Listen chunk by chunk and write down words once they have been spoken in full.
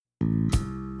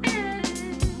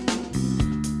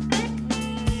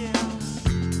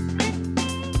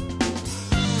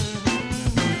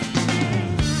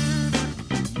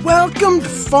Welcome to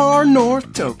Far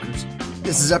North Tokers.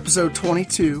 This is episode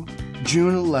 22,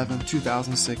 June 11,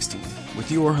 2016,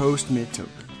 with your host, Mid Toker.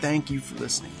 Thank you for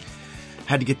listening.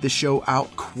 Had to get this show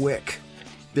out quick.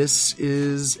 This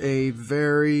is a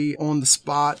very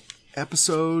on-the-spot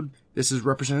episode. This is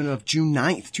representative of June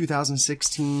 9th,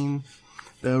 2016,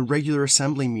 the regular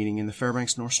assembly meeting in the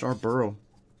Fairbanks North Star Borough.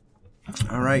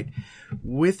 All right.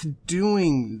 With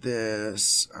doing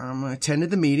this, I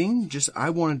attended the meeting. I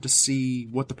wanted to see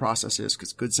what the process is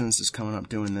because Good Citizens is coming up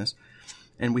doing this.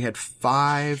 And we had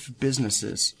 5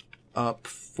 businesses up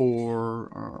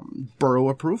for borough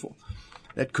approval.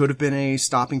 That could have been a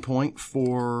stopping point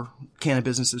for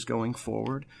cannabis businesses going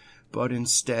forward. But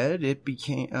instead, it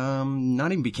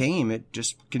it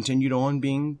just continued on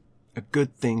being a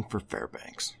good thing for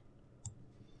Fairbanks.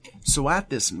 So at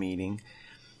this meeting,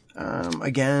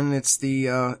 again, it's the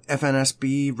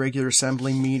FNSB regular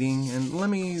assembly meeting, and let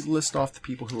me list off the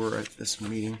people who are at this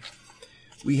meeting.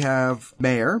 We have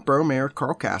Borough Mayor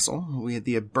Carl Castle. We had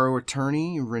the Borough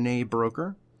Attorney Renee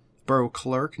Broker, Borough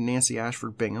Clerk Nancy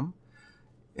Ashford Bingham,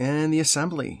 and the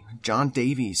Assembly John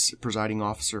Davies, Presiding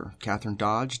Officer, Catherine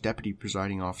Dodge, Deputy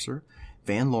Presiding Officer,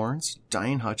 Van Lawrence,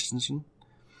 Diane Hutchison.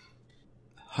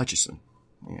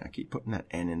 Yeah, I keep putting that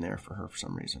N in there for her for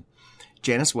some reason.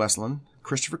 Janice Westland,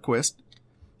 Christopher Quist,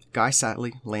 Guy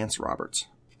Satley, Lance Roberts.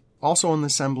 Also on the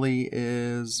assembly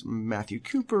is Matthew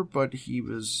Cooper, but he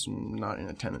was not in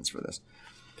attendance for this.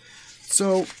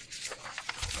 So,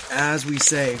 as we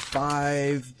say,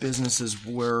 5 businesses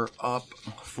were up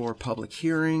for public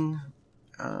hearing.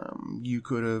 You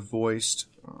could have voiced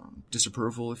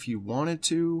disapproval if you wanted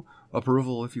to,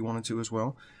 approval if you wanted to as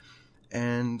well.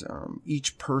 And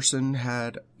each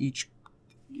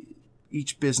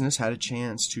business had a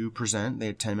chance to present. They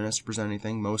had 10 minutes to present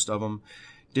anything. Most of them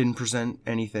didn't present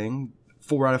anything.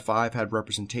 4 out of 5 had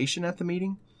representation at the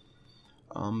meeting.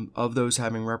 Of those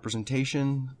having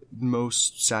representation,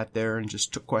 most sat there and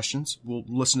just took questions. We'll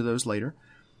listen to those later.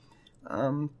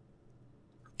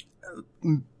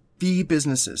 The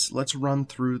businesses, let's run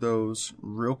through those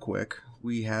real quick.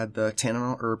 We had the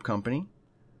Tanana Herb Company,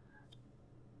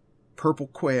 Purple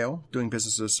Quail, doing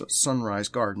business as Sunrise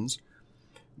Gardens.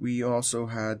 We also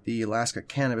had the Alaska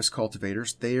Cannabis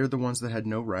Cultivators. They are the ones that had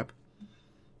no rep.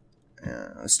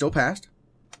 Still passed.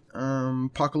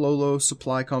 Pakalolo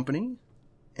Supply Company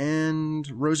and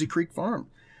Rosy Creek Farm.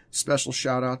 Special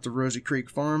shout out to Rosy Creek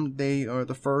Farm. They are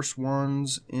the first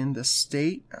ones in the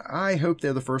state. I hope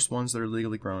they're the first ones that are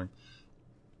legally growing.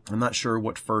 I'm not sure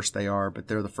what first they are, but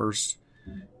they're the first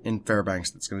in Fairbanks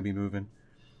that's going to be moving.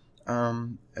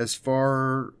 As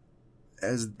far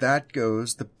as that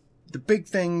goes, the big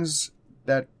things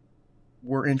that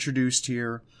were introduced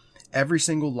here, every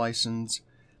single license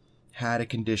had a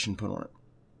condition put on it.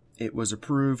 It was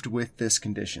approved with this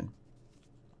condition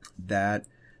that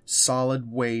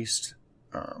solid waste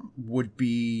would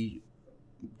be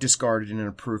discarded in an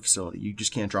approved facility. You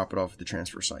just can't drop it off at the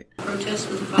transfer site. Protest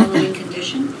with the following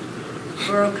condition.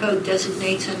 Borough Code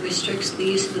designates and restricts the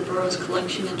use of the borough's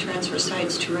collection and transfer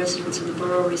sites to residents of the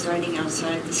borough residing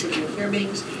outside the city of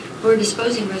Fairbanks who are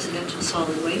disposing residential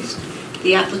solid waste.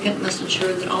 The applicant must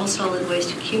ensure that all solid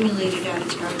waste accumulated at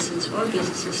its premises or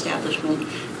business establishment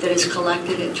that is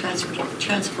collected and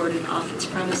transported off its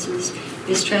premises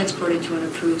is transported to an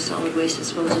approved solid waste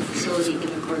disposal facility in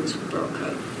accordance with Borough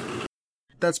Code.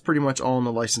 That's pretty much all in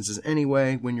the licenses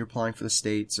anyway when you're applying for the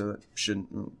state, so that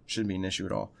shouldn't be an issue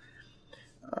at all.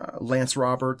 Lance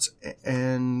Roberts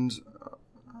and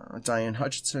Diane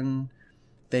Hutchison,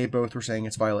 they both were saying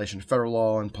it's violation of federal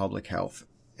law and public health.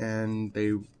 And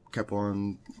they kept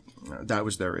on, that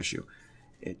was their issue.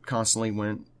 It constantly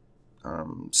went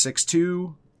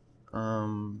 6-2,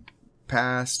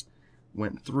 passed,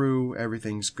 went through,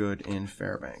 everything's good in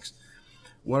Fairbanks.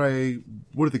 What are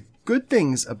the good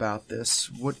things about this,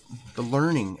 what the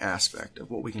learning aspect of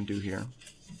what we can do here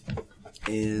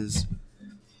is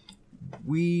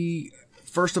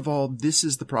first of all, this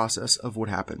is the process of what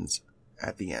happens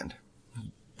at the end.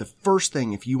 The first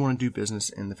thing, if you want to do business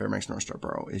in the Fairbanks North Star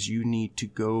Borough, is you need to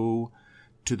go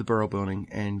to the borough building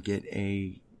and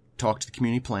talk to the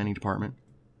community planning department,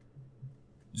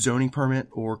 zoning permit,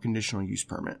 or conditional use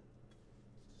permit.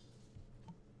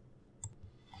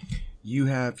 You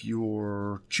have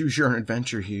your choose your own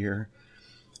adventure here,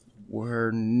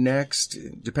 where next,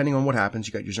 depending on what happens,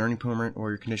 you got your zoning permit or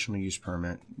your conditional use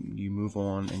permit. You move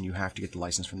on and you have to get the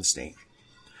license from the state.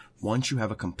 Once you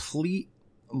have a complete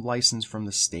license from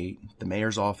the state, the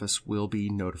mayor's office will be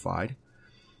notified.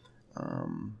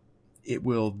 It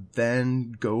will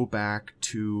then go back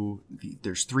to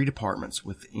there's 3 departments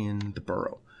within the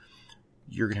borough.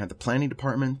 You're going to have the planning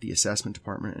department, the assessment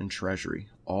department, and treasury.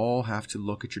 all have to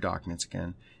look at your documents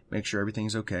again, make sure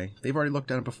everything's okay. They've already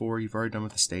looked at it before. You've already done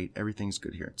with the state. Everything's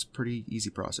good here. It's a pretty easy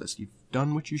process. You've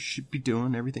done what you should be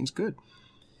doing. Everything's good.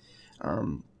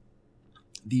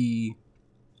 The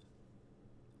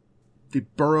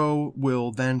borough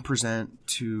will then present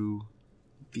to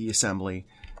the assembly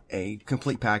a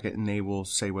complete packet, and they will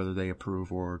say whether they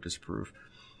approve or disapprove.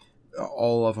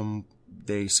 All of them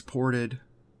they supported,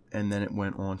 and then it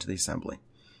went on to the assembly.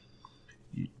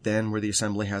 Then where the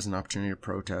assembly has an opportunity to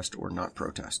protest or not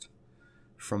protest.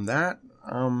 From that,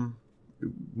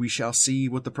 we shall see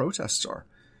what the protests are.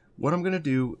 What I'm going to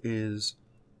do is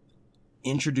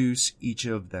introduce each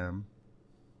of them,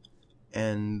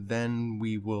 and then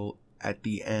we will, at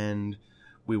the end,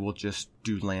 we will just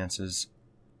do Lance's,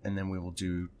 and then we will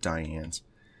do Diane's,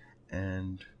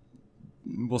 and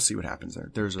we'll see what happens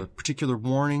there. There's a particular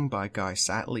warning by Guy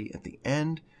Satley at the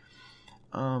end,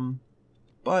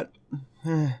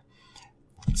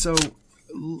 so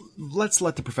let's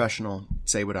let the professional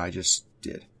say what I just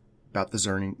did about the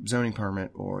zoning permit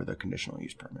or the conditional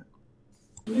use permit.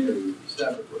 Mayor,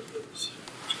 staff report, please.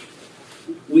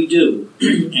 We do,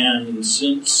 and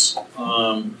since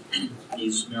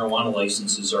these marijuana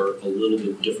licenses are a little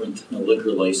bit different than the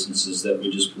liquor licenses that we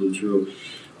just blew through,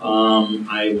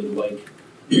 I would like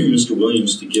Mr.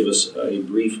 Williams to give us a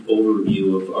brief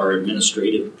overview of our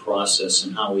administrative process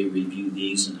and how we review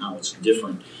these and how it's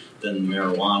different than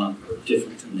marijuana or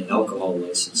different than the alcohol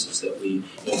licenses that we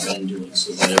have been doing,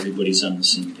 so that everybody's on the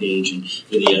same page and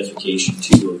for the edification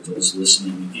too of those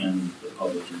listening and the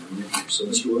public in the room. So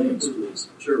Mr. Williams, please.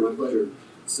 Sure, my pleasure.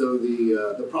 So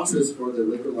the process for the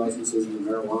liquor licenses and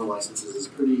the marijuana licenses is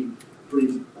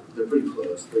they're pretty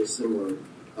close, very similar.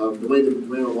 The way the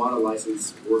marijuana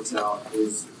license works out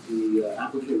is the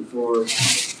applicant for a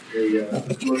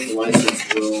commercial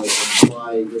license will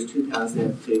apply. There's two paths they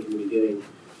have to take in the beginning.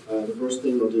 The first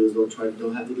thing they'll do is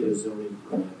they'll have to get a zoning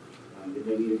permit. They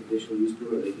may need a conditional use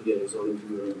permit, or they can get a zoning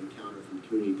permit over the counter from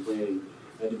community planning.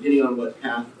 Depending on what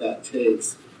path that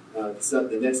takes,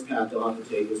 the next path they'll have to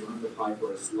take is they'll have to apply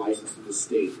for a license to the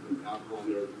state, the Alcohol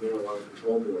and Marijuana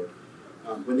Control Board.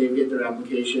 When they get their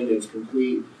application, it's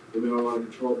complete. The Marijuana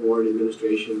Control Board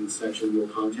administration section will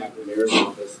contact the mayor's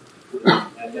office.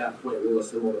 At that point, we'll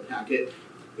assemble the packet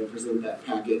and present that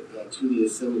packet to the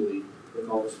assembly with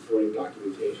all the supporting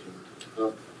documentation.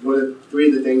 Three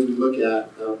of the things we look at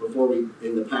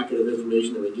in the packet of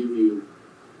information that we give you,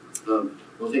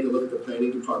 we'll take a look at the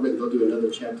planning department. They'll do another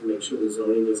check to make sure the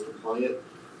zoning is compliant.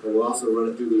 And we'll also run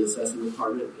it through the assessing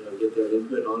department and get their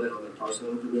input on it, on their parcel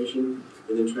information.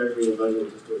 And then Treasury and Budget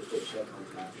will just do a quick check on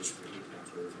taxes.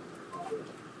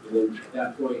 And then at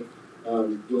that point,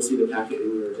 you'll see the packet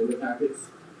in your agenda packets,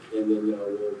 and then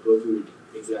we'll go through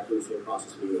exactly the same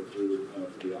process we went through for the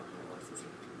alcohol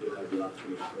licensing. You'll have the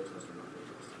opportunity to protest or not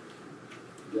protest.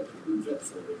 That concludes that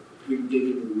summary. We can dig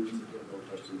into the weeds if you have more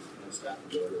questions, and staff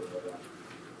will go over all that.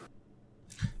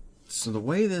 So the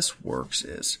way this works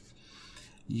is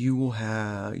you will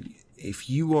have, if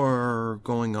you are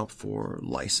going up for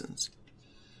license,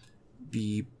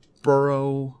 the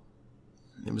borough,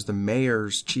 it was the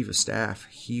mayor's chief of staff,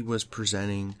 he was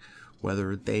presenting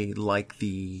whether they like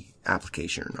the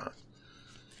application or not.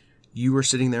 You are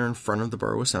sitting there in front of the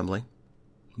borough assembly.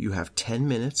 You have 10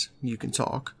 minutes. You can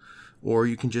talk, or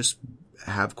you can just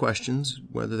have questions,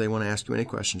 whether they want to ask you any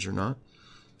questions or not.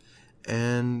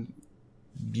 And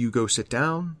you go sit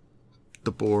down.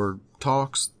 The board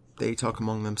talks. They talk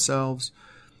among themselves.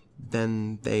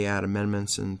 Then they add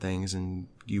amendments and things, and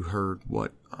you heard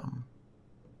what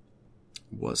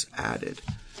was added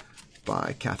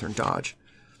by Catherine Dodge.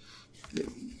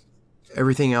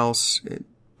 Everything else,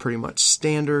 pretty much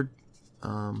standard.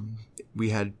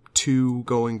 We had 2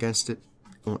 going against it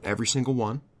on every single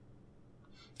one,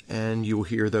 and you will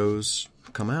hear those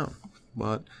come out.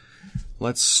 But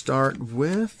let's start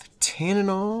with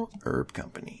Tanninol Herb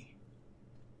Company.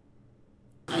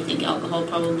 I think alcohol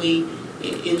probably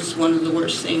is one of the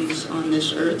worst things on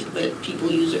this earth, but people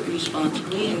use it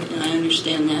responsibly, and I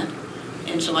understand that.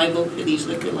 And so I vote for these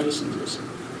liquor licenses.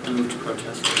 I move to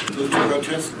protest. Move to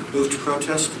protest. Move to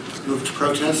protest. Move to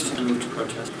protest. And move to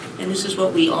protest. And this is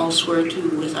what we all swear to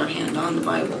with our hand on the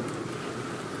Bible.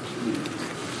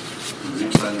 The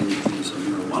next item is a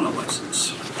marijuana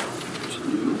license. It's a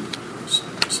new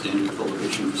standard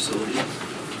cultivation facility.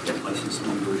 License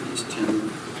number is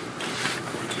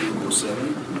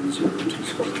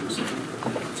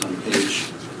 10-207-10-207. It's on page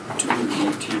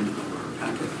 218 of our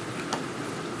packet.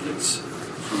 It's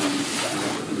from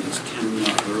it's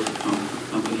Tanninol Herb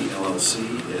Company, LLC,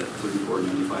 at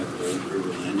 3495 Old River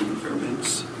Landing,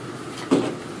 Fairbanks.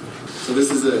 So So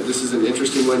this is an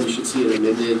interesting one. You should see an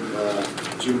amended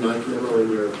June 9th memo in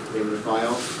your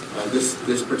file.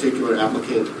 This particular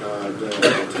applicant, the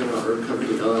Tanana Herb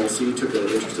Company LLC, took an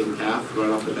interesting path right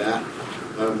off the bat.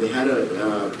 They had a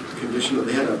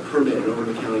they had a permit, an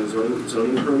Oklahoma County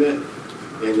zoning permit,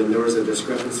 and then there was a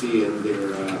discrepancy in their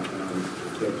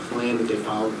plan that they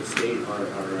filed with the state.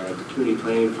 Our community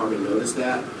planning department noticed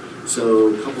that.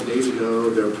 So a couple days ago,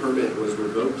 their permit was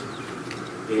revoked,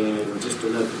 and just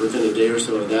within a day or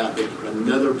so of that,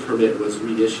 another permit was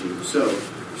reissued. So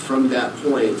from that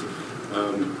point,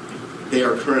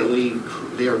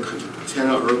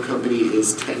 Tanana Herb Company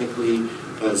is technically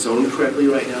zoned correctly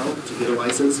right now to get a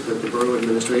license, but the borough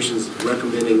administration is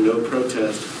recommending no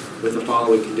protest with the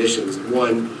following conditions.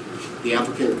 One, the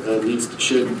applicant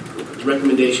the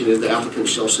recommendation is the applicant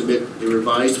shall submit the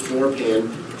revised floor plan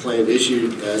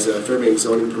issued as a Fairbanks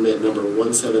zoning permit number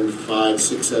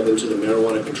 17567 to the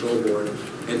Marijuana Control Board,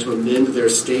 and to amend their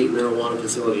state marijuana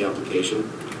facility application.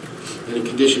 And in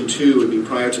condition 2 would be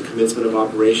prior to commencement of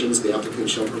operations, the applicant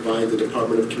shall provide the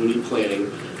Department of Community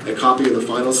Planning a copy of the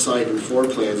final site and floor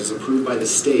plans as approved by the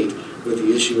state with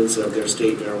the issuance of their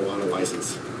state marijuana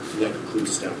license. And that concludes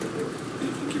the staff report.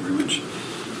 Okay, thank you very much.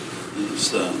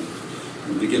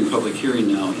 We'll begin public hearing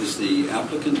now. Is the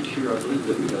applicant here? I believe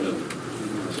that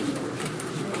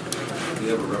we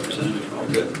have a representative. Oh,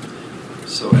 good.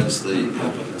 So as the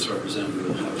applicant's representative,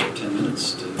 we'll have 10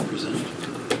 minutes to present.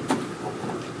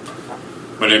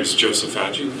 My name is Joseph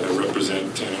Hadji. I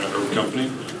represent Tanana Herb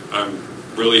Company. I'm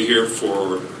really here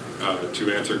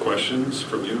to answer questions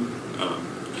from you.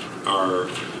 Our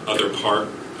other part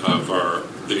of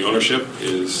the ownership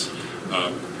is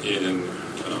in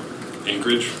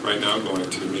Anchorage right now, going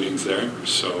to the meetings there.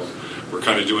 So we're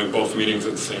kind of doing both meetings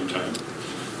at the same time.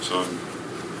 So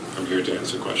I'm here to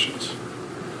answer questions.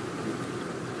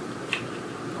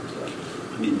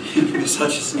 I mean, Ms.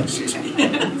 Hutchison, excuse me. I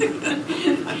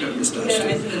know Ms.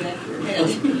 Hutchison.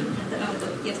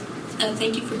 Yes.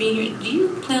 Thank you for being here. Do you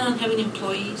plan on having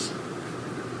employees?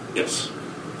 Yes.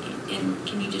 And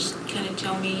can you just kind of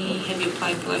tell me, have you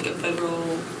applied for like a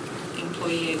federal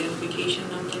employee identification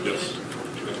number? Yes.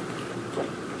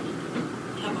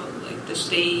 How about like the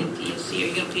state, DSC? Are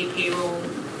you going to pay payroll?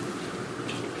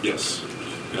 Yes.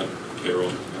 Yeah,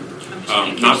 payroll.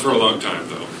 Not for a long time,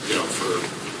 though. For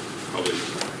probably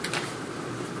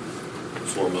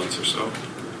 4 months or so.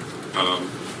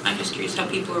 I'm just curious how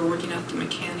people are working out the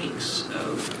mechanics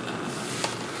of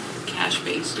cash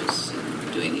basis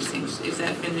and doing these things. Has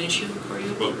that been an issue for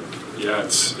you? Well, yeah,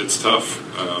 it's tough.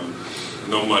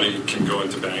 No money can go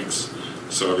into banks,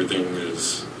 so everything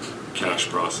is cash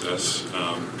process.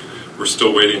 We're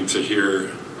still waiting to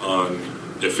hear on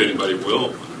if anybody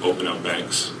will open up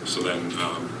banks, so then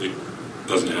it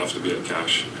doesn't have to be a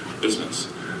cash business.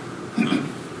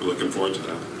 We're looking forward to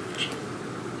that, actually.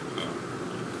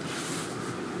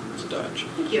 Ms. Dodge.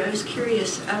 Thank you. I was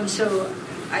curious. So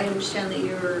I understand that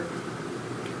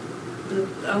the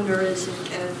owner is in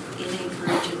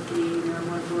Anchorage at the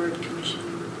Marijuana Board Commission,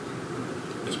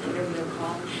 whatever they're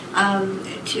called,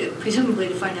 presumably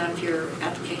to find out if your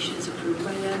application is approved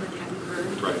by them, and have you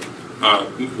heard? Right.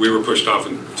 We were pushed off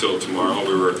until tomorrow.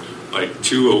 We were like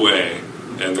 2 away,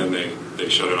 and then they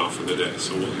shut it off for the day,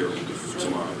 so we'll hear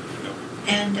tomorrow. Yeah.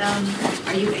 And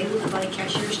are you able to buy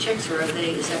cashier's checks, or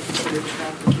is that considered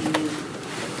trafficking?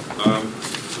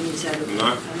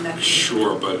 I'm not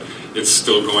sure, but it's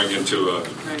still going into a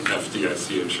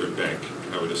FDIC insured bank,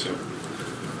 I would assume.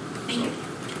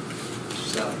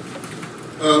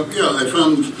 Yeah, I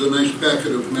found the nice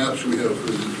packet of maps we have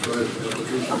for the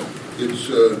application.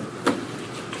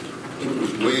 It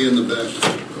was way in the back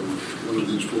of one of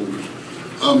these folders.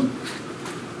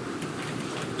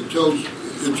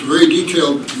 It's a very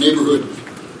detailed neighborhood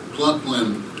plot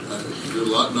plan, your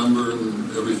lot number and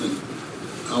everything.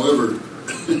 However,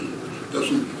 it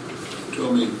doesn't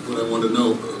tell me what I want to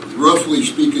know. Roughly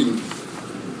speaking,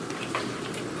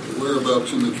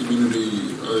 whereabouts in the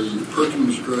community are you?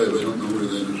 Perkins Drive, I don't know where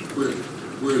that is.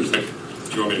 Where is that?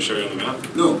 Do you want me to show you on the map?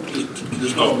 No,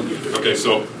 just okay,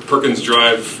 so Perkins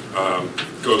Drive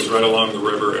goes right along the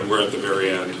river, and we're at the very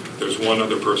end. There's one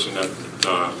other person at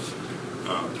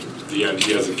the end.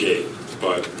 He has a gate,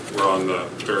 but we're on the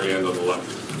very end on the left.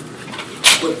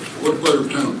 What part of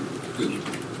town?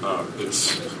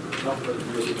 It's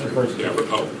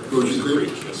Rosy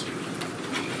Creek? Yes.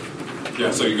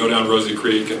 Yeah, so you go down Rosy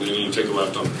Creek, and then you take a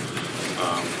left on.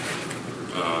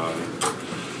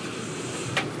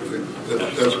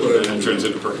 That's what and it turns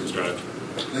into Perkins Drive.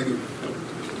 Thank you.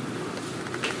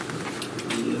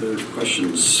 Any other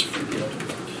questions from you,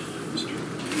 Mr.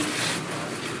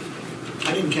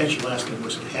 I didn't catch your last name.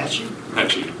 Was it Hatchey?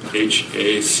 Hatchey,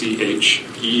 Hachey.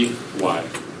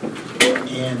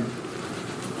 And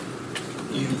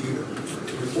you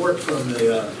report from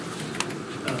the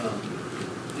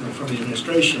from the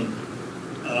administration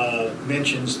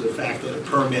mentions the fact that a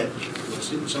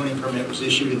zoning permit was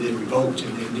issued and then revoked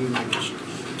and then new issued.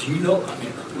 Do you know? I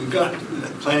mean, we've got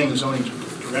the planning and zoning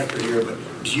director here, but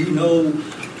do you know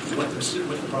what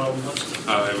the problem was?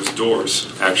 It was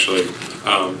doors, actually.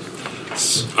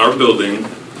 Our building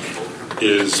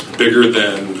is bigger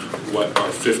than what our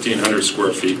 1,500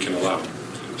 square feet can allow.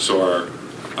 So our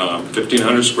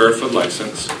 1,500 square foot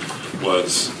license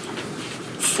was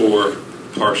for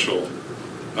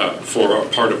a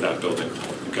part of that building.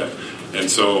 Okay, and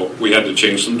so we had to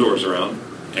change some doors around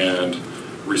and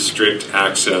restrict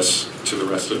access to the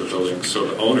rest of the building, so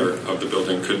the owner of the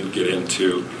building couldn't get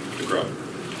into the grow.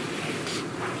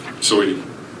 So we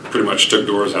pretty much took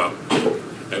doors out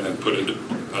and then put a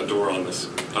door on this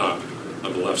on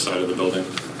the left side of the building.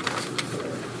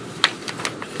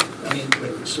 I mean,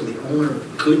 so the owner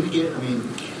couldn't get. I mean,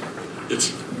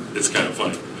 it's kind of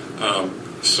funny.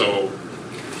 So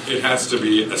it has to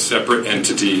be a separate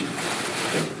entity.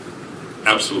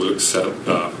 Absolute set.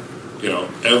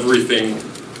 Everything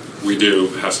we do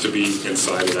has to be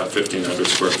inside of that 1,500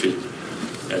 square feet,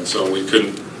 and so we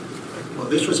couldn't. Well,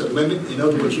 this was a limit. In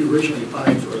other words, you originally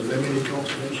applied for a limited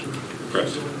cultivation.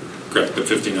 Correct. The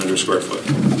 1,500 square foot.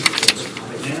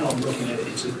 But now I'm looking at it.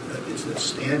 It's a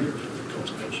standard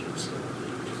cultivation. So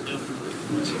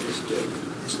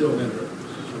it's still limited.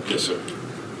 Okay. Yes, sir.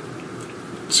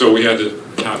 So we had to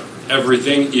have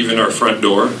everything, even our front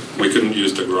door. We couldn't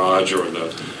use the garage or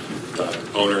the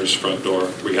owner's front door.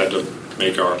 We had to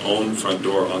make our own front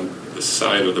door on the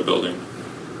side of the building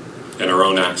and our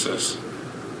own access.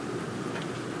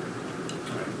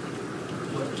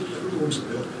 Who owns the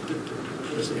building?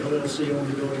 Does the LLC own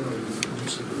the building,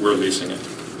 or We're leasing it.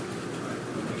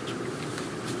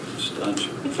 I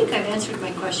think I've answered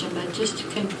my question, but just to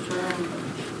confirm,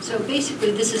 so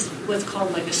basically this is what's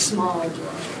called like a small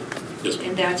grow. Yes, ma'am.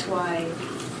 And that's why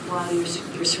while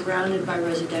you're surrounded by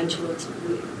residential, it's,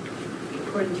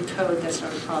 according to code, that's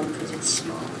not a problem because it's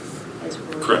small. As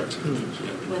we're Correct.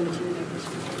 limited.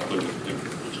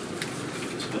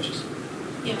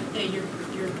 Yeah,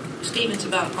 your statements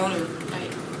about owner, I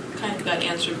kind of got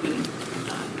answered when,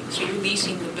 so you're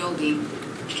leasing the building.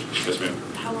 Yes, ma'am.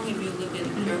 How long have you lived in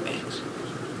Fairbanks?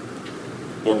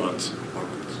 4 months. 4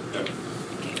 months. Yep.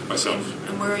 Okay. Myself.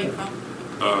 And where are you from?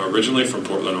 Originally from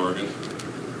Portland, Oregon.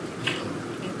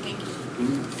 Okay, thank you.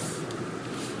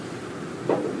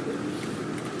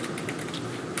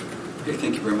 Okay,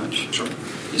 thank you very much. Sure.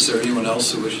 Is there anyone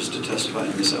else who wishes to testify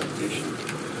in this application?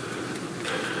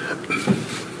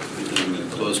 I'm going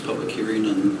to close public hearing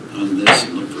on this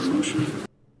and look for a motion.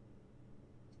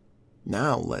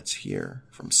 Now let's hear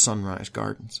from Sunrise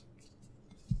Gardens.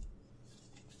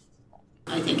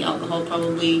 I think alcohol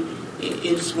probably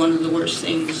is one of the worst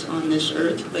things on this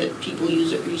earth, but people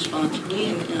use it responsibly,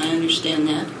 and I understand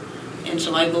that. And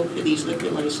so I vote for these liquor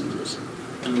licenses.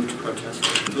 I move to protest.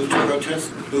 Move to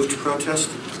protest. Move to protest.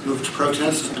 Move to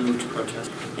protest. And move to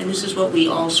protest. And this is what we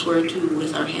all swear to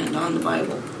with our hand on the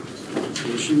Bible.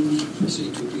 Application. I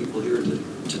see two people here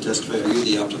to testify. Are you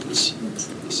the applicants?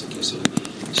 Yes, okay, so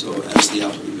as the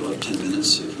applicant, you'll have 10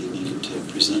 minutes if you needed to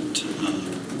present.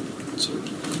 So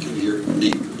give your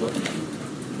name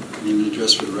and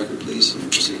address for the record, please,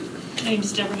 and proceed. My name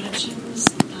is Deborah Hutchins.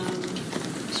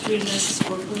 Street address is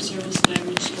 440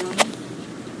 Skyridge Drive.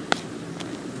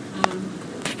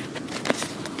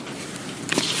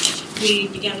 We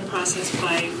began the process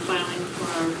by filing for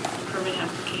our permit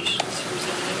applications for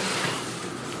zoning.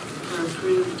 Were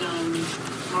approved on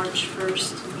March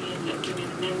 1st. We ended up doing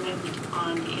an amendment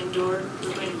on indoor.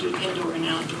 We're going to do indoor and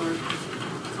outdoor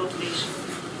cultivation.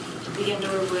 The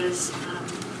indoor was,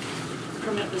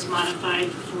 permit was modified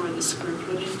for the square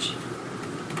footage.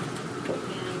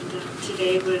 And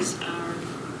today was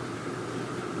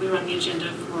we were on the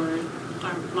agenda for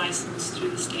our license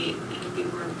through the state, and we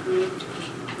were approved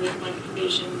with one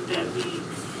provision that we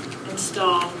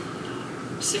install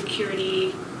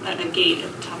security at a gate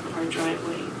at the top of our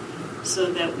driveway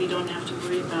so that we don't have to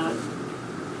worry about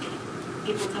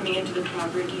people coming into the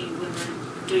property when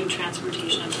we're doing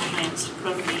transportation of plants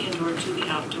from the indoor to the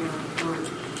outdoor or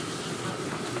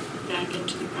back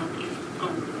into the property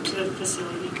or to the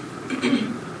facility.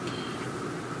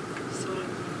 So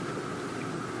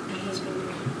my husband,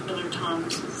 Miller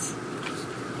Thomas, is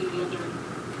the other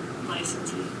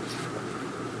licensee.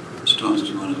 Mr. Thomas,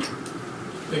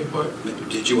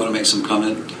 did you want to make some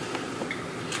comment?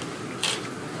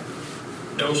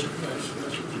 No, sir.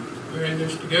 we're in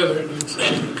this together, and it's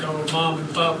become a mom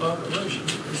and pop operation.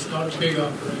 It's not a big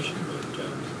operation, but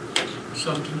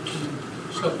something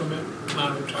to supplement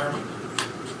my retirement.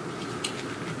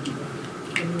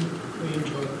 And we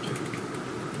enjoy it too.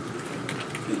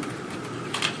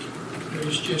 But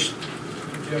it's just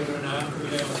Deborah and I.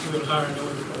 We'll hire no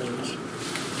employees.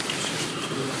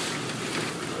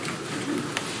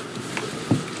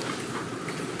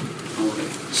 Okay,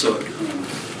 so,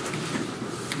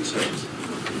 Ms. Harris.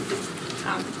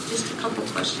 Just a couple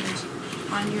questions.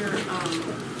 On your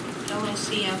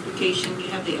LLC application, you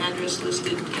have the address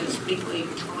listed as Big Lake,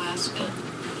 Alaska.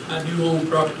 I do own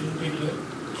property in Big Lake.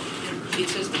 It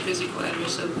says the physical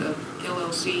address of the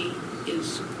LLC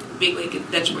is Big Lake.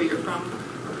 That's where you're from?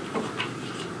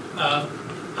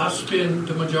 I spend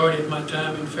the majority of my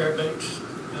time in Fairbanks.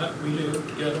 We live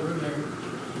together, we're married.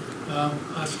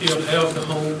 I still have the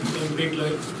home in Big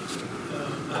Lake.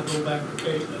 I go back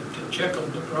occasionally to check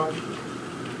on the property.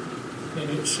 And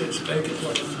it sits vacant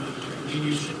while I'm not there. We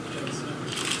use it as a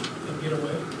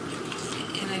getaway.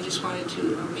 And I just wanted to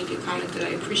make a comment that I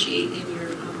appreciate in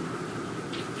your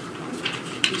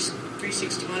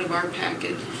 361 of our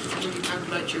packet, when you talked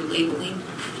about your labeling.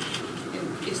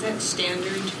 And is that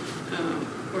standard,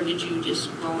 or did you just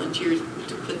volunteer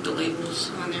to put the labels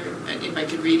on there? If I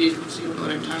could read it, so you'll know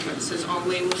what I'm talking about. It says, all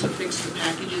labels affixed to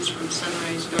packages from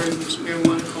Sunrise Gardens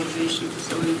marijuana cultivation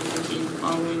facility contain the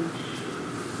following.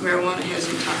 Marijuana has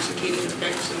intoxicating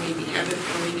effects and may be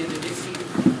habit-forming and addictive.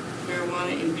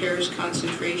 Marijuana impairs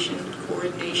concentration,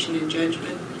 coordination, and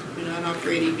judgment. Do not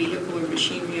operate a vehicle or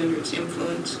machinery under its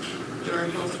influence. There are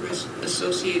health risks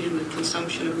associated with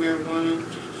consumption of marijuana.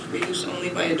 For use only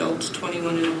by adults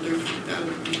 21 and older, without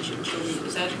reaching children.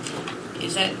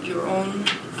 Is that your own?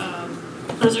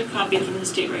 Those are copied from the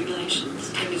state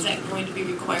regulations. And is that going to be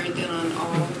required then on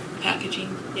all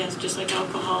packaging? Yes, just like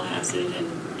alcohol has it and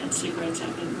cigarettes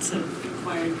have it. It's a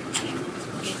required thing.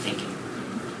 Okay, thank you.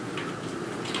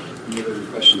 Any other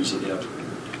questions of the applicant?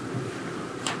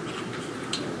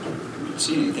 I don't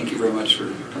see any. Thank you very much for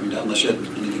coming down. Unless you had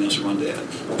anything else you wanted to add.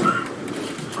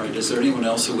 All right, is there anyone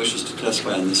else who wishes to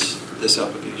testify on this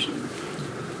application?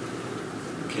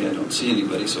 Okay, I don't see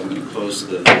anybody, so I'm going to close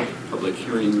the public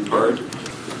hearing part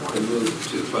and move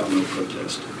to file no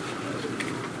protest.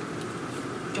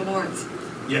 Mr. Lawrence?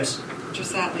 Yes. Mr.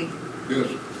 Satley?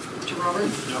 Yes. Mr.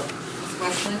 Roberts? No. Ms.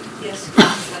 Westland? Yes.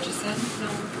 Ms. Hutchison? No.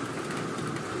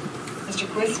 Mr.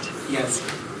 Quist? Yes.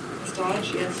 Ms. Dodge?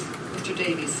 Yes. Mr.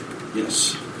 Davies?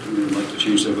 Yes. Anyone would like to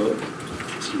change their vote?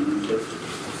 See none, clerk? 6-2.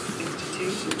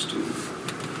 6-2.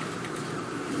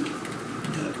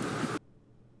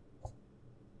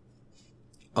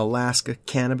 Alaska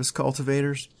cannabis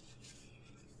cultivators.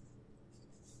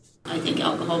 I think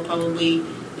alcohol probably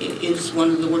is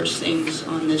one of the worst things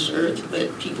on this earth,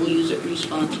 but people use it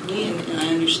responsibly, and I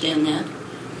understand that.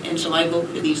 And so I vote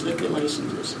for these liquor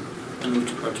licenses. I move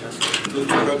to protest. Move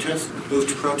to protest. Move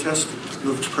to protest.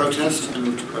 Move to protest. And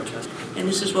move to protest. And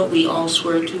this is what we all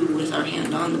swear to with our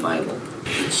hand on the Bible.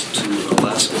 It's to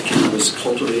Alaska Cannabis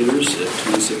Cultivators at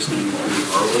 2691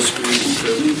 Arla Street in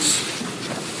Fairbanks.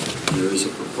 There is a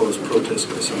proposed protest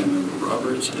by Assembly Member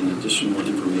Roberts and additional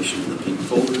information in the pink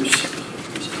folders.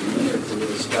 Mr. Mayor, for the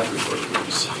staff report,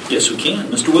 please. Yes, we can.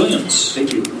 Mr. Williams.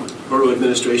 Thank you. Borough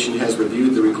Administration has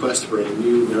reviewed the request for a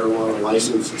new marijuana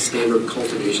license standard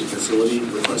cultivation facility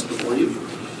request before you.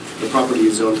 The property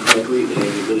is zoned correctly, and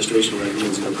administration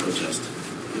recommends no protest.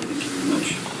 Thank you very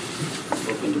much.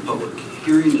 Open to public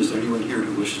hearing. Is there anyone here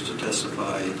who wishes to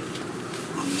testify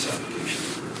on this application?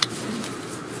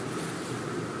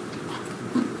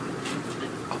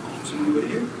 Is there anybody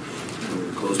here?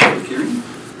 We'll close public hearing.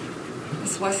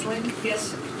 Ms. Westland?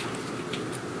 Yes.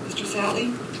 Mr.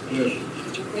 Satley? Yes.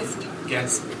 Mr. Quist?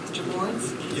 Yes. Mr.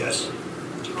 Lawrence? Yes.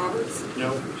 Mr. Roberts?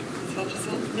 No. Ms.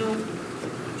 Hutchison? No.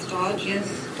 Ms. Dodge? Yes.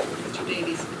 Mr.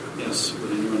 Davies? Yes.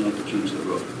 Would anyone like to change their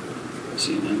vote?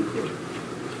 Seeing none, clerk.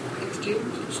 6-2.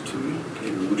 6-2. Okay,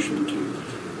 the motion to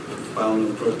file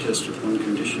no protest with one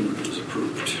condition is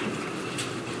approved.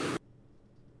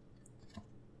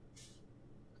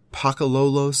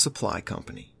 Pakalolo Supply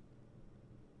Company.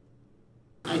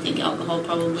 I think alcohol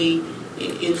probably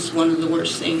is one of the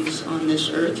worst things on this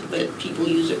earth, but people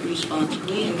use it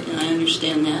responsibly, and I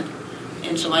understand that.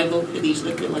 And so I vote for these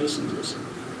liquor licenses.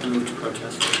 I move to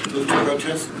protest. Move to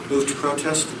protest. Move to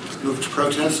protest. Move to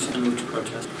protest. And move to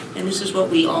protest. And this is what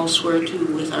we all swear to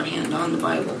with our hand on the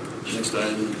Bible. Next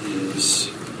item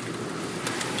is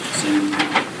same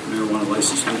marijuana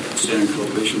license, standard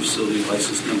cultivation facility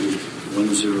license number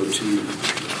 10230.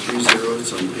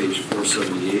 It's on page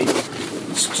 478.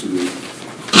 It's to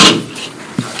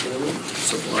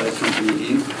Supply Company,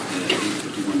 Inc., at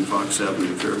 851 Fox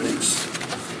Avenue, Fairbanks.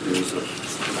 There's a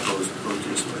proposed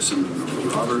protest by Senator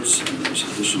Roberts, and there's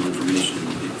additional information in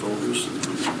the big folders.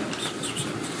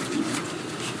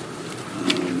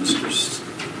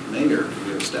 Mr. Mayor,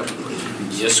 we have a staff report.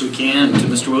 Yes, we can. To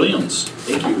Mr. Williams.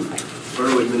 Thank you.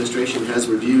 Borough Administration has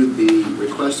reviewed the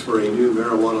request for a new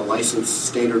marijuana license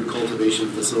standard cultivation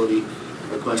facility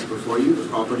request before you. The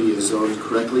property is zoned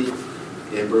correctly,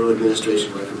 and Borough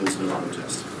Administration recommends no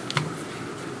protest.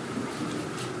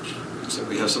 So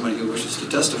we have somebody who wishes to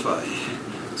testify.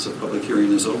 So public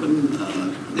hearing is open.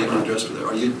 Name and address for that.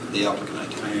 Are you the applicant?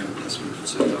 I am. Yes,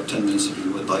 so you have 10 minutes if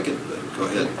you would like it, but go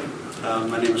ahead.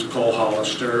 My name is Cole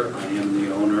Hollister. I am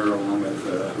the owner, along with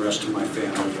the rest of my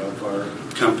family, of our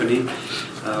company.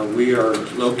 We are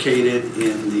located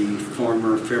in the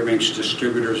former Fairbanks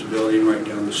Distributors building right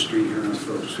down the street here on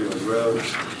Phillipsfield Road.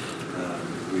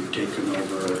 We've taken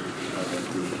over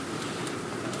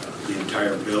the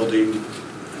entire building.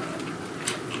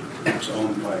 It's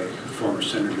owned by former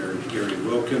Senator Gary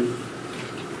Wilkin.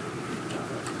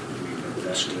 We've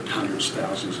invested hundreds of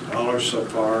thousands of dollars so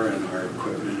far in our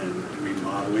equipment and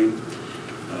remodeling.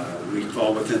 We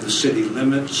fall within the city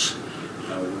limits.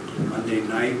 Monday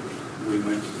night, we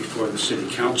went before the city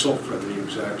council for the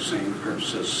exact same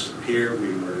purposes here.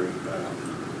 We were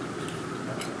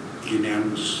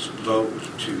unanimous vote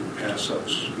to pass up.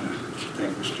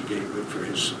 Thank Mr. Gatewood for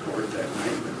his support that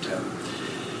night.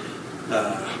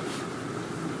 But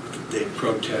they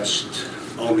protest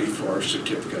only for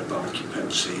certificate of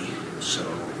occupancy. So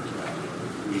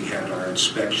we had our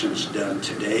inspections done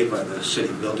today by the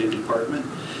city building department.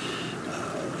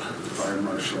 Fire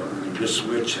Marshal Ernie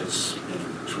Biswich has been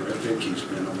terrific. He's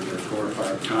been over there 4 or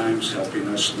 5 times helping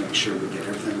us make sure we get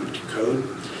everything to code.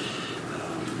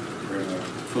 We're in a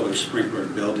fully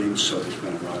sprinklered building, so there's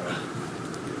been a lot of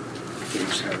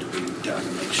things have to be done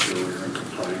to make sure we're in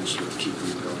compliance with keeping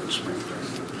the building sprinkled.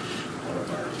 All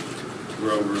of our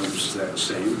grow rooms that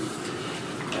same.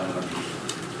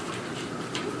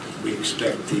 We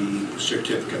expect the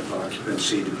certificate of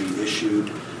occupancy to be issued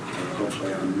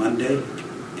hopefully on Monday.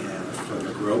 And for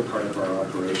the grow part of our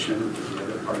operation, the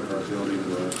other part of our building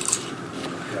will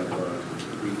have a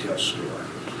retail store.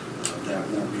 That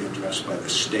won't be addressed by the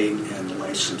state, and the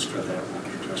license for that won't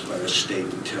be addressed by the state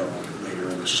until later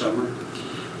in the summer.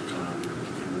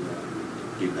 And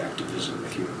we'll be back to visit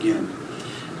with you again.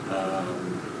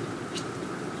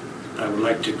 I would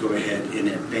like to go ahead in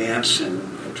advance and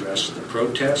address the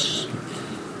protests.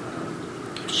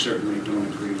 Certainly don't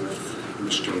agree with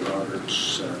Mr.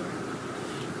 Roberts'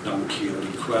 Don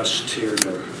Quixote quest here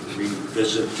to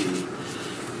revisit the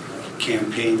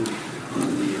campaign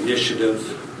on the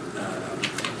initiative,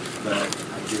 but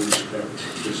I do respect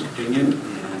his opinion,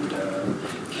 and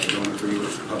I don't agree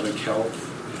with the public health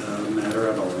matter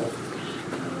at all.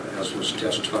 As was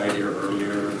testified here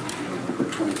earlier,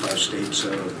 25 states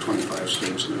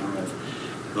now have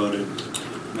voted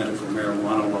medical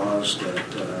marijuana laws that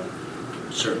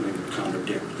certainly would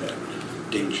contradict that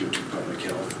danger to public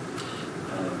health.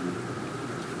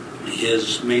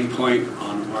 His main point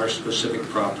on our specific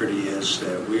property is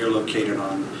that we are located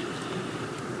on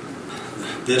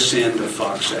this end of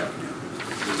Fox Avenue.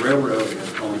 The railroad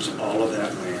owns all of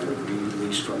that land. We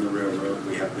lease from the railroad.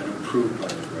 We have been approved by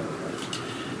the railroad.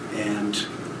 And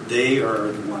they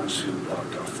are the ones who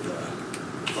blocked off the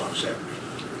Fox Avenue.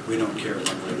 We don't care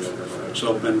one way or the other whether it's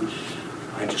open.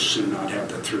 I just soon not have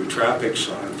the through traffic,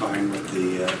 so I'm fine with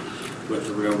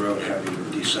the railroad having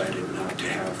decided not to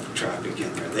have traffic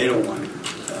in there. They don't want,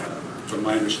 from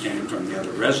my understanding from the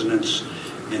other residents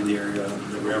in the area,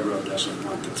 the railroad doesn't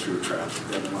want the through traffic.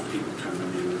 They don't want people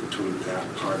coming in between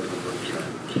that part of the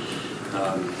workyard.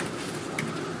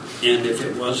 And if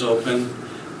it was open,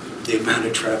 the amount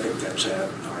of traffic that's at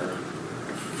our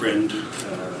friend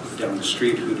down the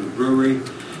street, Hoodoo Brewery,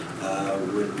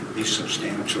 would be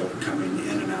substantial coming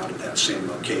in and out of that same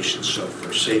location. So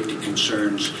for safety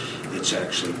concerns, it's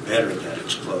actually better that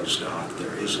it's closed off.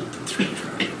 There isn't the through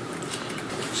traffic.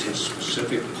 His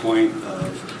specific point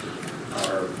of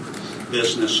our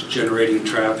business generating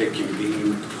traffic and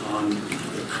being on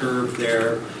the curve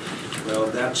there, well,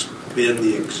 that's been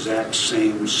the exact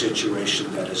same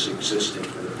situation that has existed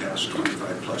for the past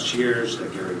 25 plus years,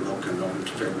 that Gary Wilkin owned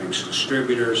Fairbanks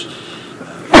Distributors.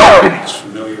 He's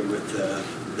familiar with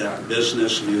that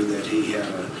business, knew that he had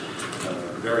a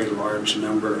very large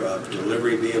number of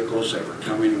delivery vehicles that were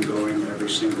coming and going every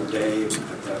single day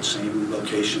at that same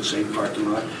location, same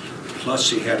parking lot. Plus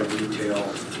he had a retail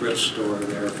thrift store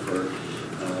there for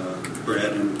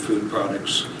bread and food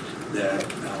products that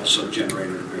also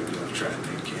generated a great deal of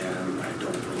traffic. And I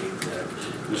don't believe that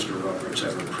Mr. Roberts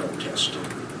ever protested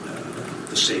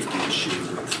the safety issue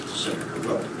with Senator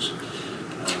Wilkins.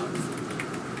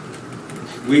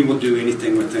 We will do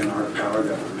anything within our power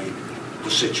that will make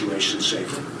the situation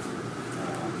safer.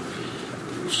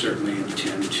 We certainly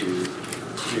intend to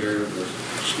clear the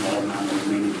small amount of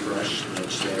remaining brush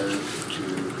that's there to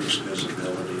increase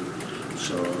visibility.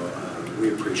 So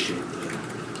we appreciate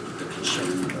the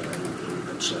concern, but I don't believe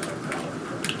it's a valid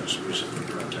protest, reason for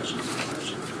protest.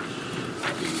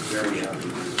 I'd be very happy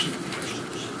to answer any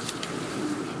questions.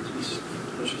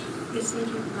 Yes, thank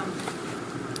you.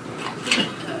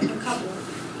 A couple.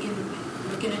 In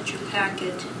looking at your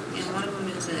packet, and one of them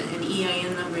is an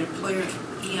EIN number, employer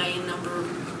EIN number,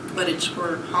 but it's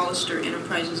for Hollister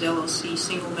Enterprises LLC,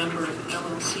 single member of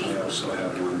LLC. I also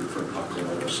have one for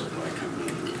Pacaloa Supply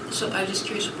Company. So I'm just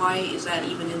curious, why is that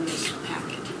even in this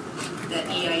packet? That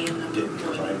EIN number? Didn't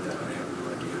provide that. I have no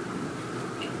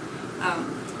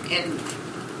idea.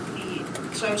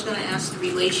 So I was going to ask the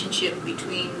relationship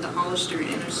between the Hollister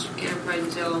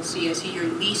Enterprises LLC. I see you're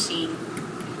leasing.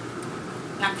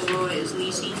 Pacaloa is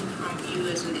leasing from you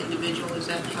as an individual. Is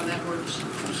that how that works?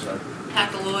 I'm sorry?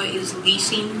 Pacaloa is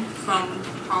leasing from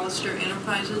Hollister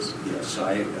Enterprises? Yes,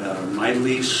 my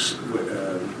lease,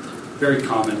 very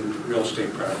common real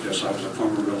estate practice. I was a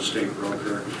former real estate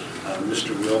broker.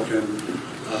 Mr. Wilkin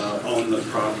owned the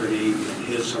property in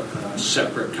his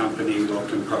separate company,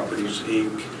 Wilkin Properties,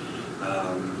 Inc.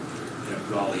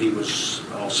 While he was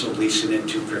also leasing it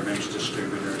to Fairbanks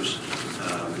Distributors,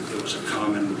 it was a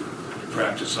common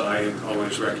practice I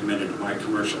always recommended to my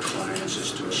commercial clients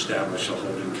is to establish a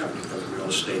holding company for the real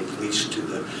estate lease to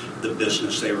the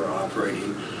business they were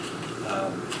operating.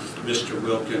 Mr.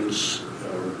 Wilkins,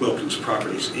 Wilkins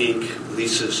Properties, Inc.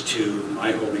 leases to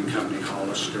my holding company,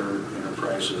 Hollister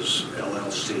Enterprises,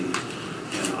 LLC,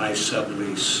 and I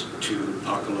sublease to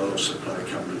Pacaloa Supply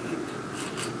Company, Inc.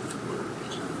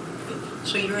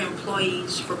 So your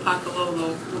employees for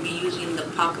Pacaloa will be using the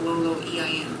Pacaloa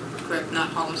EIN, correct? Not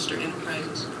Hollister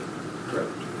Enterprises?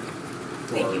 Correct.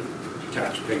 For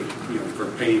tax pay, for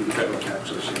paying federal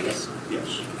taxes. Yes.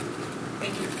 Yes.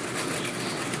 Thank you.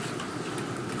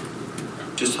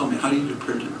 Just tell me, how do you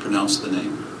pronounce the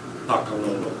name?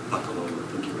 Pacaloa. Pacaloa.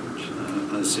 Thank you very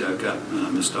much. Let's see, I've got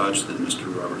Ms. Dodge, then Mr.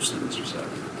 Roberts, then Mr. Sapp.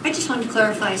 I just want to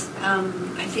clarify, I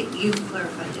think you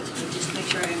clarified this, but just make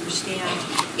sure I understand.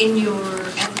 In your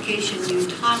application, you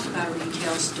talk about a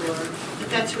retail store, but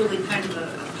that's really kind of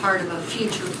a part of a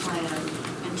future plan.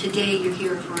 And today you're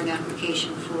here for an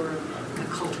application for a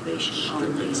cultivation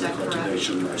only. Is that correct?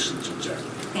 Cultivation license, exactly.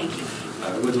 Thank you.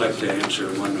 I would like to answer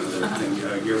one other thing.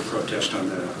 Your protest on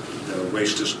the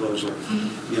waste disposal.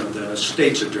 Mm-hmm. The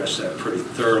states address that pretty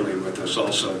thoroughly with us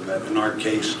also, but in our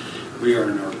case, we are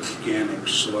an organic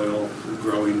soil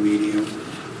growing medium,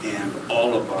 and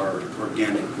all of our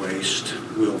organic waste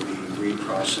will be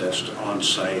reprocessed on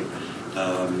site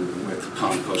with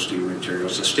composting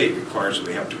materials. The state requires that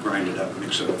we have to grind it up,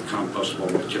 mix it with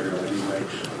compostable material anyway,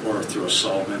 or through a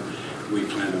solvent. We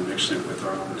plan on mixing it with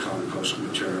our own compost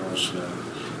materials.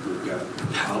 We've got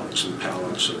pallets and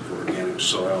pallets of organic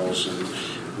soils and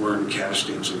worm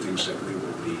castings and things that we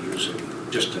will be using,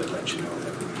 just to let you know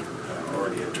that we're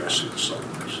already addressing the solid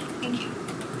waste. Thank you.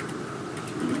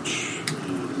 Very much.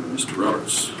 Mr.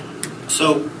 Roberts.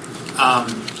 So,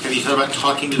 have you thought about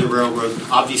talking to the railroad?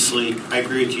 Obviously, I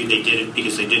agree with you, they did it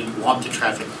because they didn't want the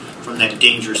traffic from that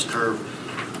dangerous curve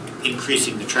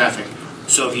increasing the traffic.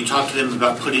 So have you talked to them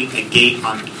about putting a gate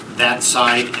on that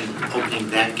side and opening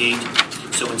that gate?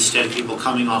 So instead of people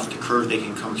coming off the curve, they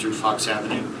can come through Fox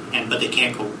Avenue, but they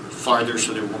can't go farther,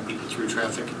 so there won't be through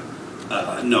traffic?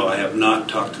 No, I have not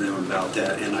talked to them about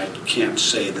that, and I can't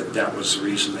say that was the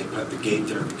reason they put the gate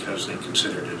there, because they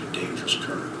considered it a dangerous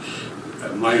curve.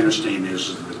 My understanding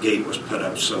is that the gate was put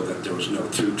up so that there was no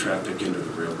through traffic into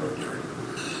the railroad yard.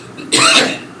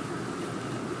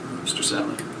 Mr.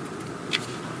 Sadler.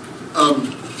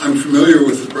 I'm familiar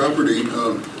with the property,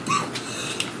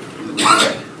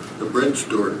 the bread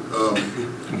store.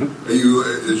 Are you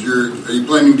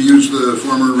planning to use the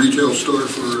former retail store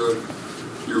for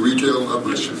your retail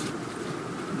operation?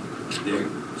 The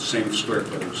same square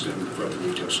footage in front of the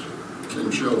retail store.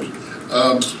 Same shelves.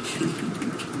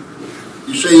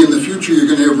 You say in the future you're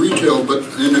going to have retail, but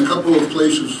in a couple of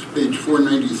places, page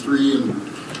 493 and a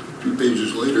few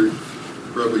pages later,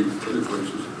 probably other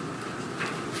places,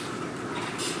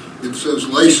 it says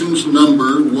license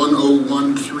number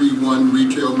 10131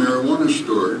 retail marijuana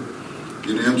store.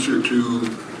 In answer to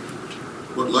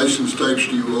what license types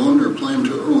do you own or plan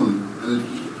to own? And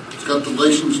it's got the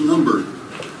license number.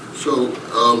 So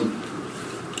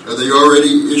are they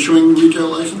already issuing retail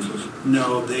licenses?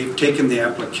 No, they've taken the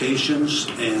applications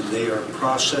and they are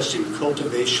processing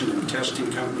cultivation and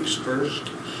testing companies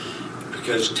first,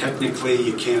 because technically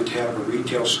you can't have a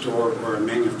retail store or a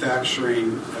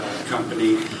manufacturing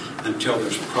company until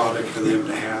there's a product for them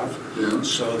to have. Yeah.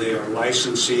 So they are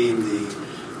licensing the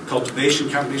cultivation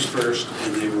companies first,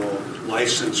 and they will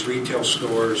license retail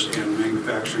stores and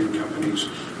manufacturing companies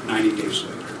 90 days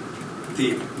later,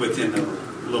 within a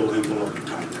little envelope of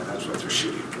time there. That's what they're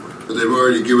shooting for. But they've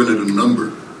already given it a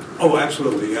number. Oh,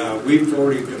 absolutely. We've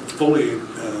already fully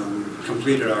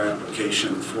completed our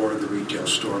application for the retail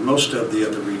store. Most of the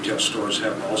other retail stores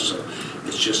have also.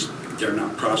 It's just they're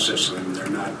not processing them. They're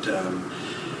not.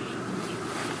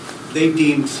 They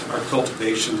deemed our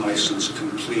cultivation license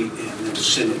complete and then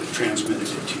transmitted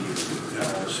it to you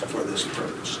for this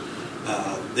purpose.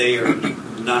 They are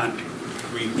not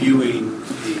reviewing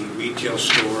the retail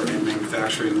store and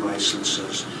manufacturing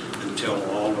licenses until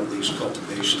all of these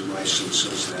cultivation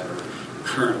licenses that are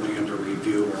currently under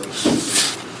review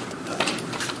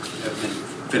have been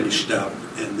finished up,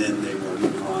 and then they will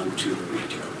move on to the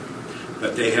retail.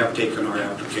 But they have taken our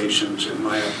applications, and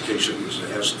my application is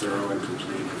as thorough and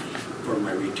complete for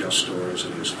my retail store as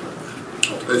it is for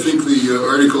cultivation. I think the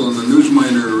article in the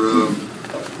Newsminer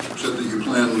said that you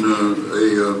plan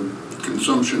a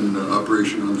consumption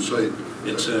operation on the site.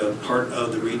 It's a part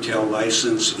of the retail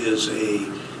license is a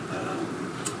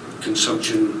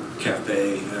consumption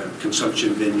cafe,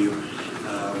 consumption venue.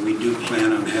 We do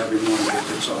plan on having one if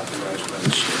it's authorized by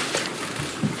the state.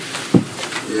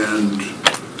 And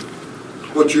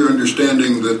what's your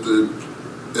understanding that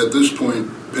at this point,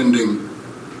 pending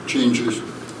changes,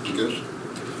 I guess,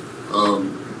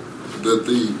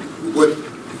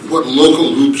 what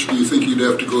local hoops do you think you'd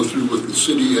have to go through with the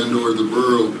city and or the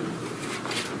borough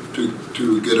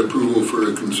to get approval for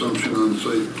a consumption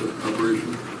on-site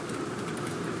operation?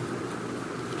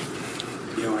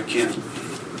 I can't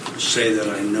say that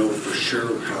I know for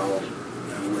sure how.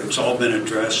 It's all been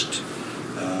addressed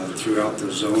throughout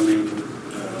the zoning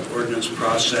ordinance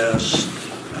process.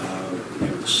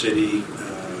 The city,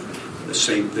 the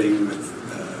same thing with.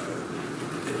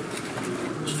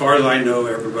 As far as I know,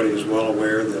 everybody is well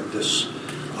aware that this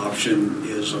option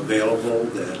is available.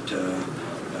 That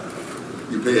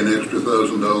you pay an extra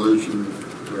 $1,000.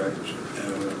 Correct.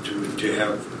 To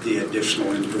have the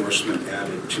additional endorsement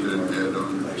added to our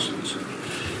license.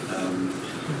 And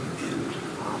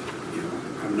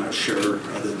I'm not sure,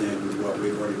 other than what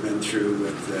we've already been through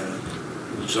with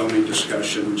zoning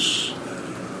discussions,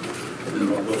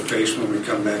 what we'll face when we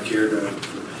come back here to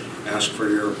ask for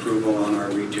your approval on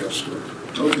our retail store.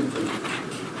 Okay.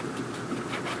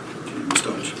 Ms.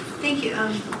 Dodge. Thank you.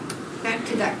 Back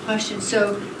to that question.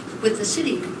 So with the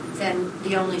city, then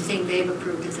the only thing they've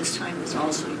approved at this time is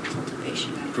also your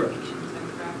cultivation application. Correct. Is that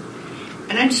correct?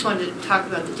 And I just wanted to talk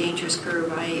about the dangerous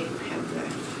curve. I have the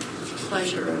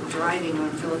pleasure of driving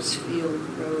on Phillips Field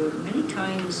Road many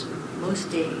times, most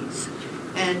days.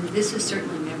 And this has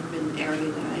certainly never been an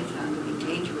area that I found to be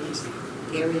dangerous.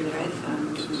 The area that I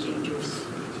found to be dangerous.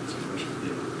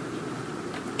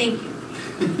 Thank you.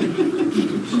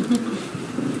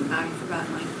 I forgot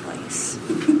my place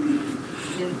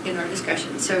in our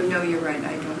discussion. So, no, you're right.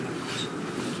 I don't have a question.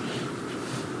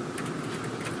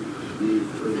 Any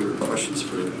further questions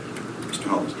for Mr.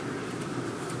 Hollis?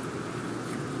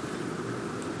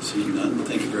 Seeing none, well,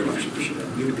 thank you very much. Appreciate it.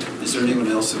 Is there anyone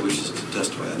else that wishes to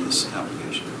testify on this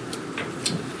application?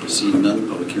 Seeing none,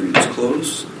 public hearing is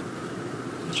closed.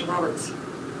 Mr. Roberts?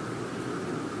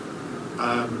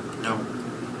 No.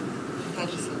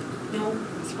 Hutchison? No.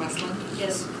 Ms. Westland?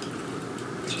 Yes.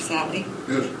 Mr. Sally?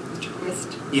 Yes. Mr.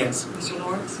 Quist? Yes. Mr.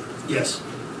 Lawrence? Yes.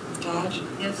 Ms. Dodge?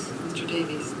 Yes. Mr.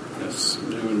 Davies? Yes,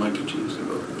 anyone like to change their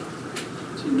vote?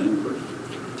 Seeing none, clerk.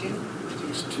 2.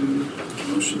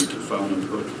 6-2, motion to file a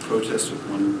protest with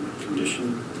one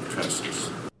condition, trespass.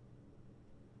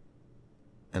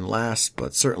 And last,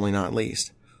 but certainly not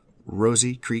least,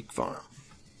 Rosie Creek Farm.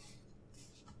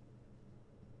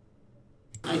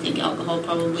 I think alcohol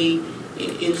probably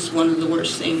is one of the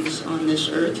worst things on this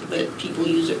earth, but people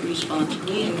use it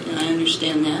responsibly, and I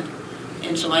understand that.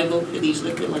 And so I vote for these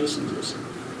liquor licenses.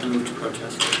 I move to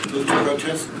protest. Move to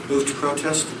protest. Move to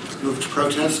protest. Move to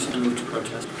protest. And move to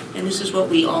protest. And this is what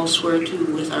we all swear to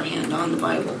with our hand on the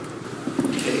Bible.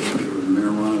 Okay, we have a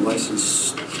marijuana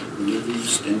license, Navy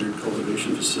Standard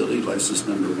Cultivation Facility, license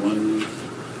number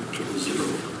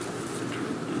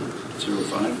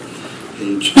 10005.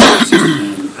 Page 69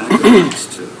 in the packet. It's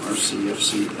to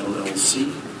RCFC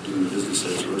LLC, doing business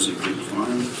as Rosie Creek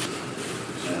Farm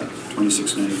at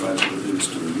 2695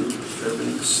 Livingston Road,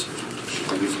 Fairbanks.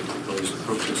 There is a proposed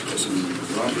protest by Senator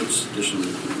Roberts. Additional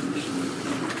information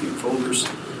folders.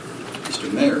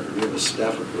 Mr. Mayor, we have a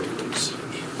staff report, please.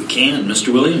 We can.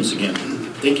 Mr. Williams again.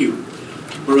 Thank you.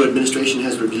 Borough Administration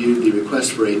has reviewed the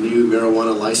request for a new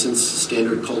marijuana license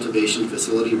standard cultivation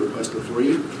facility request before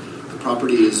you. The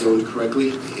property is zoned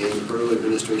correctly, and Borough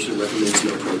Administration recommends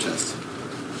no protest.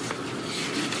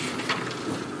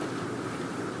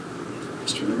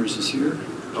 Mr. Rivers is here.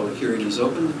 Public hearing is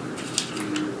open.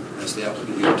 You ask the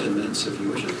applicant to give 10 minutes if you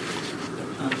wish it.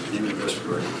 Name and address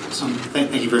for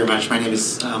Thank you very much. My name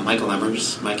is Michael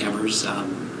Emmers, Mike Emmers,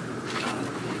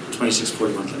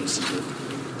 2641 Livingston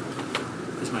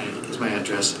is my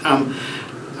address.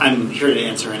 I'm here to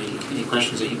answer any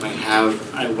questions that you might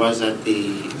have. I was at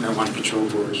the Marijuana Control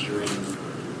Board hearing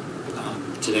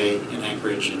today in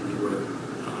Anchorage, and we were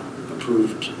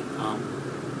approved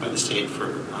by the state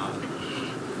for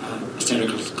a standard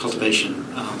cultivation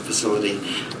facility.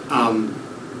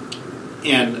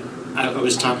 And I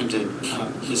was talking to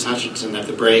Ms. Hutchinson at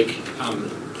the break.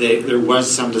 There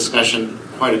was some discussion,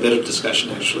 quite a bit of discussion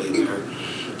actually there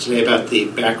today about the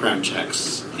background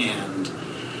checks. And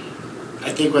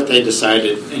I think what they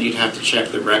decided, and you'd have to check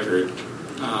the record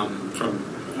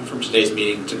from today's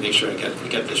meeting to make sure I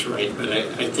get this right, but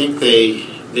I think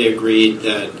they agreed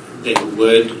that they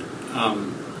would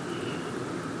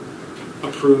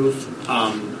approve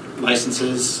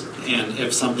licenses, and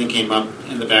if something came up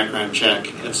in the background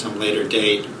check at some later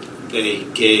date, they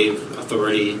gave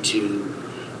authority to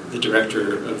the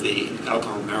director of the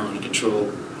Alcohol and Marijuana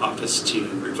Control Office to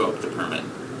revoke the permit.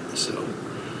 So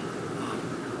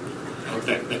I hope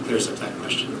that clears up that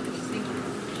question.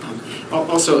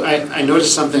 Also, I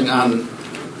noticed something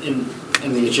in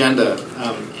the agenda,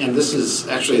 and this is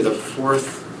actually the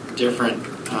fourth different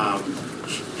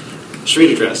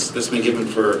street address that's been given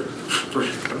for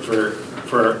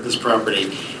this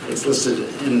property. It's listed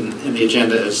in the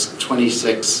agenda as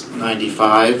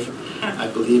 2695. I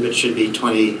believe it should be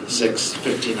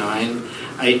 2659.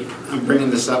 I'm bringing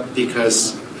this up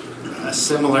because a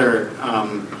similar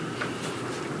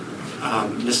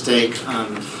mistake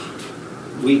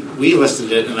we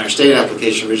listed it in our state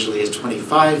application originally as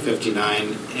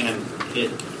 2559, and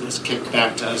it was kicked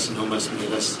back to us and almost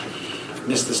made us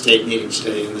miss the state meeting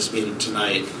today and this meeting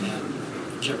tonight, and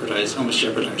almost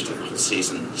jeopardized our whole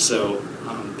season. So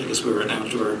because we were an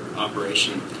outdoor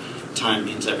operation, time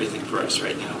means everything for us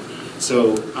right now.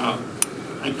 So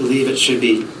I believe it should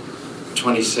be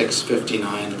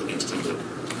 2659 Livingston Loop.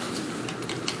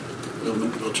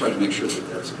 We'll try to make sure that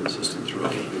that's consistent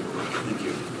throughout. Okay. Thank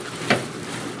you.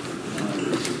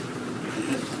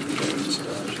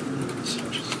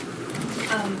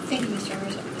 Thank you, Mr.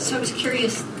 Evers. So I was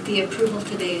curious, the approval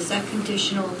today, is that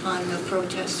conditional upon no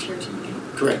protest here tonight?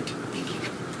 Correct. Thank you.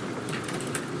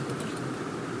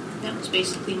 That was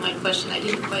basically my question. I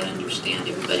didn't quite understand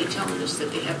everybody telling us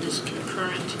that they have this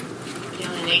concurrent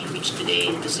down in Anchorage today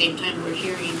at the same time we're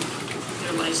hearing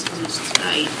their licenses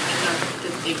tonight. I thought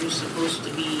that they were supposed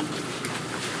to be...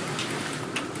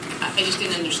 I just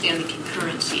didn't understand the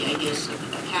concurrency, I guess, of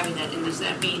having that. And does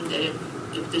that mean that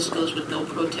if this goes with no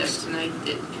protest tonight,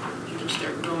 that you can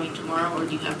start growing tomorrow, or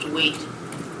do you have to wait?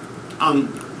 I'm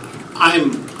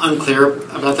unclear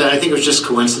about that. I think it was just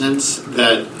coincidence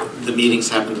that the meetings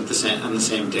happened on the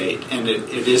same date, and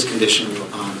it is conditional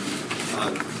on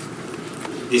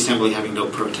the Assembly having no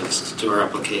protest to our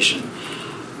application.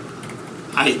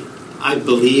 I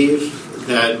believe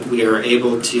that we are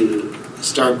able to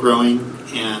start growing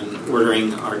and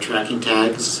ordering our tracking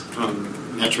tags from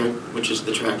Metric, which is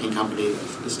the tracking company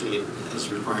that the state is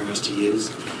requiring us to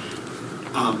use.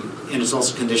 And it's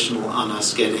also conditional on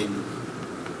us getting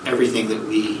everything that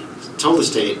we told the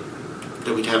state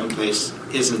that we'd have in place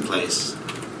is in place,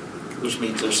 which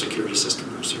means our security system,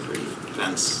 our security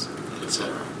fence,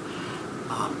 etc.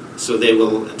 So they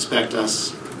will inspect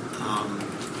us.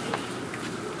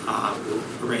 We'll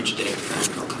arrange a date with them.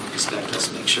 They'll come inspect us,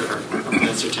 make sure our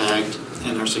fence are tagged,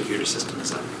 and our security system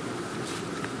is up.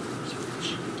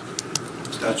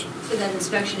 Gotcha. So that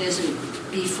inspection isn't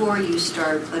before you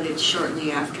start, but it's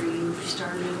shortly after you've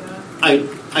started?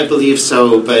 I believe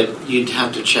so, but you'd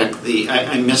have to check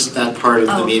I missed that part of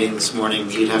the meeting this morning.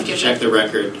 You'd have to check the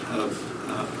record of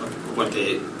what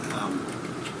they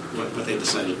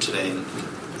decided today in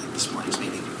this morning's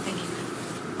meeting. Thank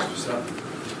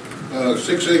you.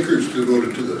 6 acres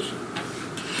devoted to this.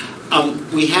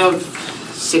 We have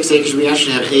 6 acres. We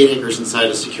actually have 8 acres inside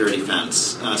a security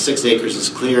fence. 6 acres is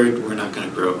cleared. We're not going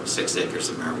to grow 6 acres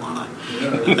of marijuana.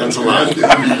 Yeah, that's a lot.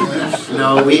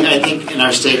 No, I think in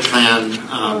our state plan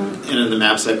and in the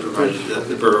maps I provided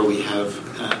the borough, we have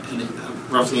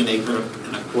roughly an acre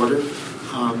and a quarter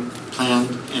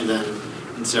planned, and then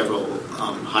in several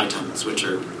high tunnels, which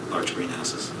are large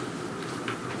greenhouses.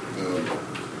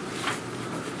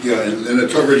 Yeah, and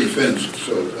it's already fenced,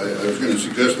 so I was going to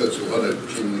suggest that's a lot of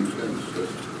chain link fence.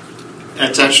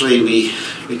 That's actually, we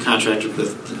contracted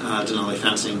with Denali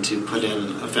Fencing to put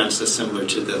in a fence that's similar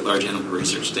to the large animal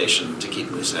research station to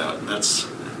keep moose out. And that's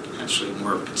actually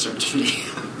more of a concern to me.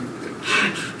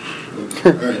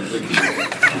 All right, thank you.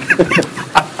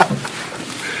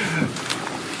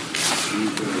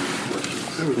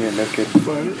 Yeah, no good.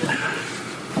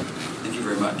 Thank you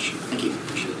very much. Thank you.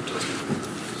 Appreciate the testimony.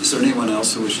 Is there anyone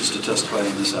else who wishes to testify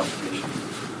on this application?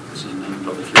 Seeing none,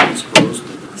 public hearing is closed.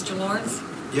 Mr. Lawrence?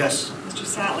 Yes. Mr.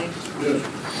 Satley? Yes.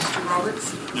 Mr.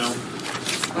 Roberts? No.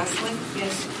 Ms. Westling?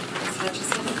 Yes. Ms.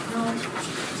 Hutchison? No.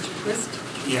 Mr. Twist?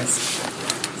 Yes.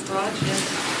 Ms. Dodge? Yes.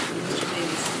 And Mr.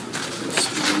 Davis? Yes,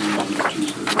 we don't need to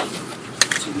choose the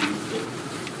Commissioner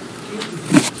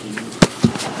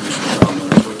Brown, no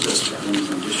protest or any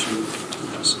condition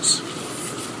passes.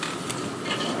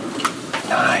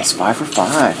 Nice, 5 for 5.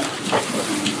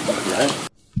 Right.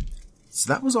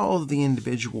 So that was all of the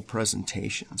individual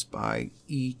presentations by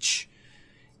each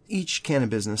can of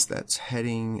business that's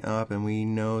heading up, and we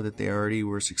know that they already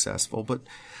were successful. But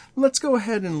let's go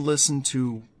ahead and listen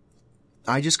to.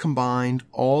 I just combined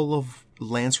all of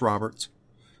Lance Roberts.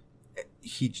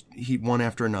 He one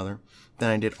after another. Then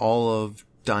I did all of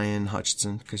Diane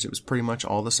Hutchinson because it was pretty much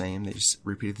all the same. They just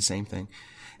repeated the same thing.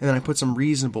 And then I put some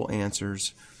reasonable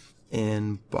answers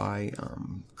in by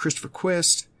Christopher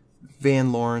Quist,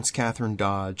 Van Lawrence, Catherine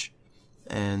Dodge,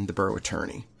 and the borough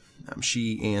attorney.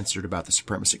 She answered about the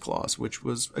supremacy clause, which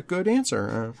was a good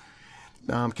answer.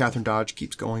 Catherine Dodge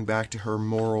keeps going back to her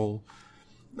moral,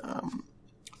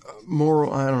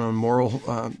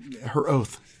 her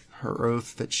oath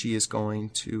that she is going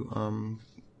to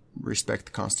respect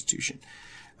the Constitution.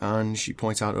 And she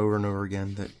points out over and over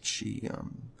again that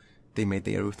they made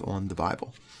the oath on the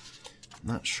Bible.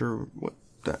 Not sure what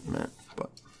that meant, but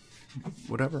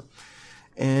whatever.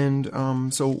 And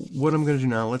so what I'm going to do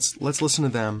now, let's listen to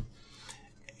them,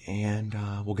 and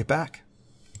we'll get back.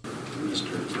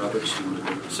 Mr. Roberts, you want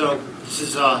to go? So this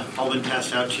has all been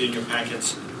passed out to you in your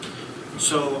packets.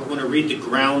 So I want to read the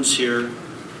grounds here.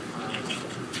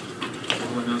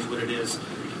 Everyone knows what it is.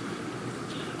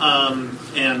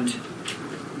 And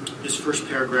this first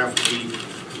paragraph will be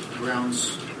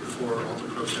grounds for all the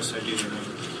protests I do tonight.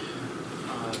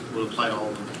 Will apply to all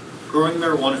of them. Growing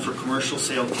marijuana for commercial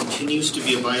sale continues to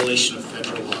be a violation of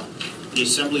federal law. The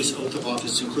Assembly's oath of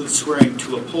office includes swearing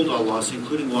to uphold all laws,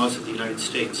 including laws of the United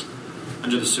States.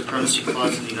 Under the Supremacy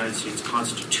Clause of the United States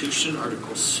Constitution,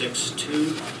 Article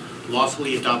 6(2),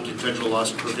 lawfully adopted federal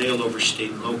laws prevail over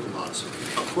state and local laws.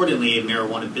 Accordingly, a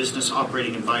marijuana business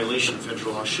operating in violation of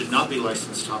federal law should not be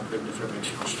licensed to operate in the Fairbanks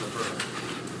Commercial Borough.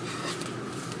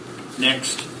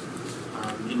 Next,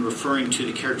 in referring to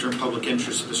the character and public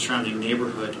interest of the surrounding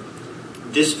neighborhood,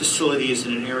 this facility is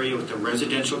in an area with a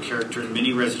residential character and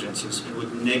many residences and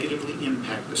would negatively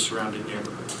impact the surrounding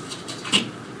neighborhood.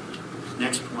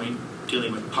 Next point,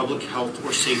 dealing with public health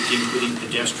or safety, including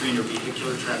pedestrian or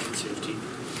vehicular traffic safety.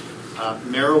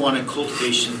 Marijuana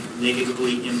cultivation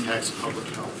negatively impacts public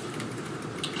health.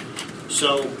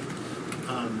 So,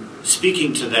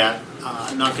 speaking to that,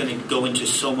 I'm not going to go into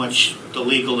so much the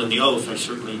legal and the oath. I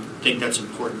certainly think that's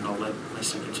important. I'll let my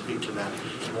second speak to that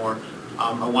more.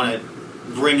 I want to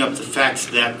bring up the facts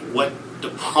that what the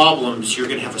problems you're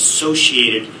going to have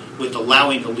associated with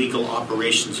allowing illegal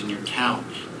operations in your town.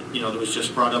 You know, that was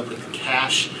just brought up with the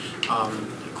cash.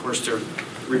 Of course, they're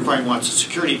requiring lots of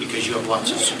security because you have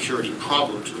lots of security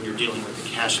problems when you're dealing with the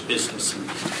cash business and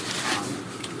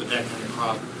with that kind of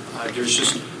problem. There's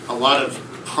just a lot of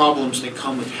problems that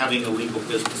come with having illegal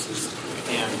businesses,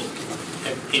 and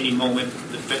at any moment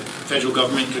the federal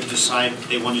government could decide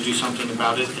they want to do something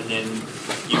about it, and then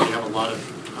you could have a lot of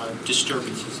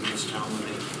disturbances in this town when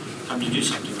they come to do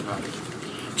something about it.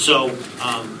 So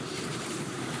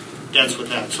that's what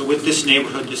that. So with this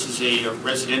neighborhood, this is a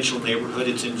residential neighborhood.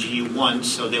 It's in GU1,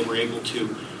 so they were able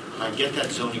to get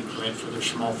that zoning permit for their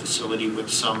small facility with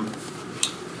some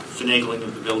finagling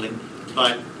of the building,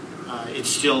 but it's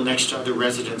still next to other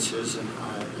residences, and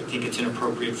I think it's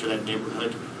inappropriate for that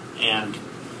neighborhood. And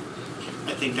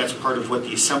I think that's part of what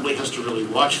the Assembly has to really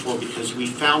watch for, because we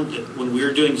found that when we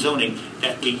were doing zoning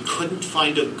that we couldn't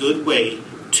find a good way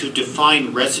to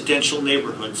define residential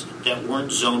neighborhoods that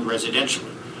weren't zoned residentially.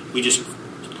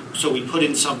 So we put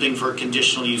in something for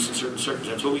conditional use in certain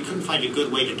circumstances, but we couldn't find a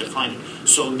good way to define it.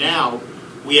 So now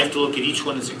we have to look at each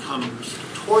one as it comes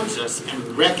towards us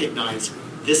and recognize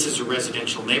this is a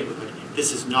residential neighborhood.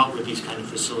 This is not where these kind of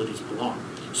facilities belong.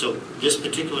 So this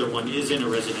particular one is in a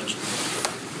residential neighborhood.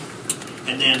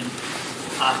 And then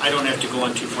I don't have to go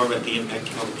on too far about the impact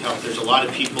to public health. There's a lot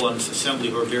of people in this assembly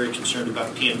who are very concerned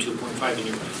about PM 2.5, and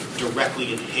you're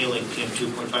directly inhaling PM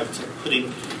 2.5. It's like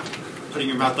putting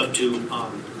your mouth up to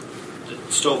the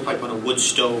stovepipe on a wood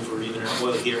stove or even an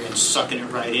oil heater and sucking it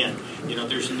right in.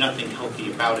 There's nothing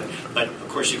healthy about it. But of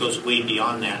course, it goes way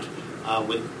beyond that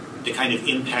with the kind of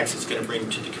impacts it's going to bring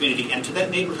to the community and to that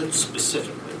neighborhood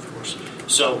specifically, of course.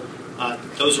 So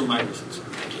those are my reasons.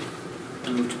 Thank you.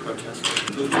 And move to protest.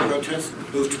 Move to protest.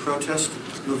 Move to protest.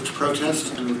 Move to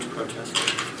protest. And move to protest.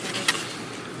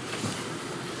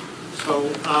 So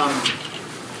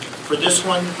for this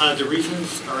one, the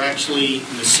reasons are actually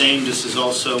the same. This is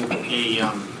also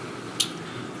an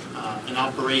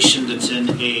operation that's in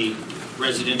a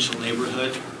residential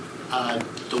neighborhood.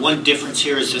 The one difference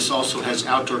here is this also has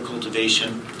outdoor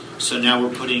cultivation. So now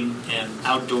we're putting an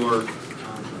outdoor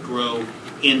grow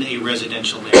in a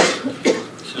residential neighborhood.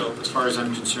 So as far as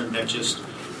I'm concerned, that just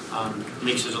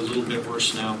makes it a little bit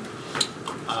worse now.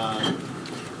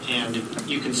 And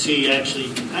you can see,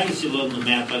 actually, I can see a little on the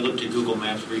map. I looked at Google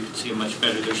Maps where you can see it much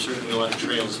better. There's certainly a lot of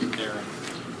trails in there.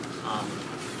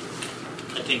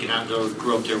 I think an outdoor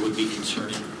grow up there would be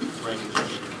concerning. Right.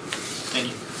 Thank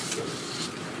you.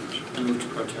 And move to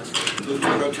protest. Move to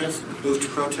protest. Move to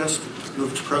protest.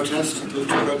 Move to protest. Move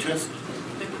to protest.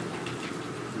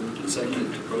 Moved and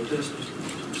seconded to protest.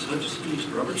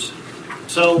 Mr. Roberts.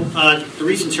 So the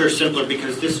reasons here are simpler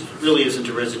because this really isn't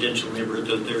a residential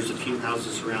neighborhood. There's a few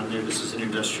houses around there. This is an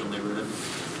industrial neighborhood.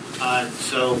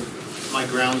 So my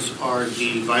grounds are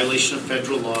the violation of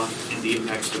federal law and the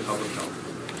impacts to public health.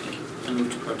 Thank you. And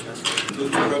move to protest.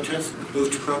 Move to protest.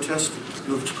 Move to protest.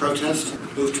 Move to protest.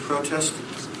 Move to protest.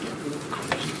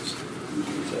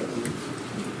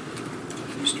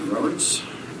 Mr. Roberts.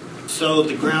 So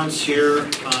the grounds here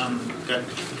got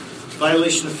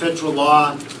violation of federal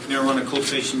law, marijuana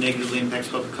cultivation negatively impacts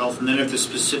public health, and then if the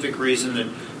specific reason that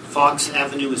Fox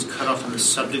Avenue is cut off on the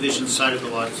subdivision side of the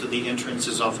lot, so the entrance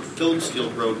is off of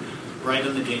Phillipsfield Road, right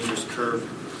on the dangerous curve.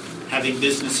 Having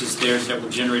businesses there that will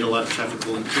generate a lot of traffic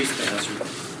will increase the hazard.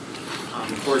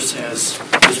 Of course, as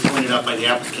was pointed out by the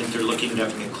applicant, they're looking at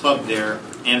having a club there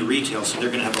and retail, so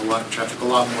they're going to have a lot of traffic, a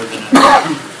lot more than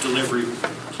a delivery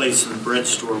place and bread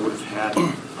store would have had.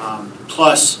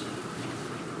 Plus,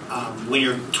 when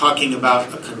you're talking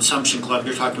about a consumption club,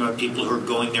 you're talking about people who are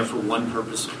going there for one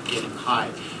purpose of getting high.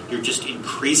 You're just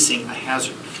increasing a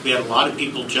hazard. We had a lot of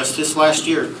people just this last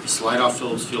year slide off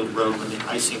Phillipsfield Road when the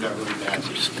icing got really bad.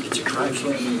 It's a crime.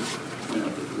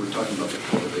 We're talking about the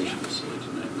cultivation facility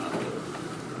tonight, not the...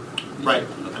 Right.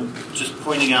 I'm just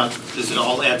pointing out, because it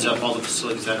all adds up, all the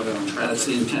facilities that are on track. That's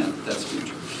the intent. That's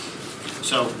future.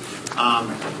 So,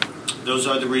 those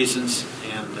are the reasons,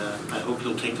 and I hope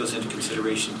you'll take those into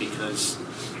consideration because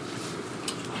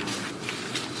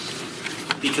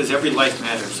every life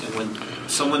matters, and when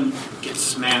someone gets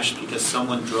smashed because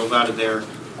someone drove out of there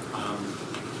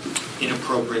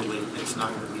inappropriately, it's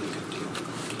not going to be a good deal.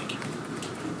 Thank you.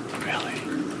 Really?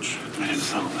 Very much. And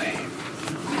finally,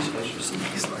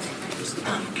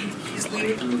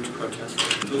 and move to protest.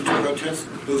 Move to protest.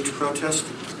 Move to protest.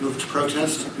 Move to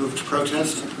protest. Move to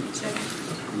protest. Second.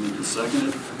 moved and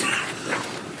seconded.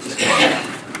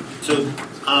 So,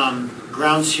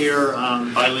 grounds here,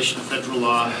 violation of federal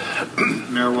law,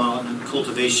 marijuana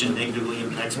cultivation negatively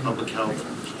impacts public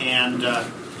health, and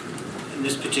in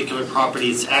this particular property,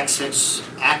 it's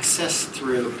access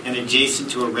through and adjacent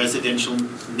to a residential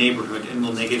neighborhood and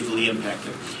will negatively impact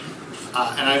it.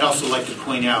 And I'd also like to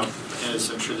point out,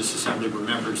 as I'm sure this assembly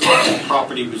remembers, that the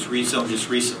property was rezoned just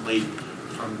recently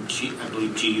from, I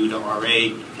believe, GU to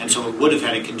RA, and so it would have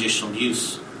had a conditional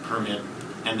use permit,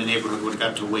 and the neighborhood would have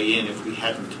got to weigh in if we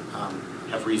hadn't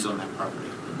have rezoned that property.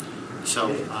 So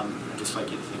I'd just like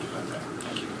you to think about that.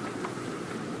 Thank you.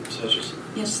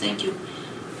 Yes, thank you.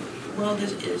 Well,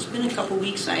 it's been a couple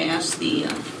weeks. I asked the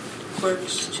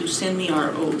clerks to send me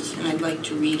our oath, and I'd like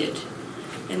to read it.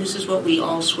 And this is what we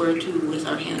all swear to with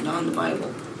our hand on the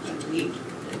Bible. I believe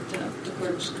that the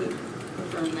clerks could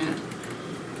affirm that.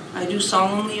 I do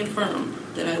solemnly affirm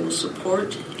that I will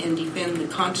support and defend the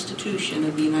Constitution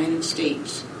of the United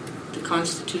States, the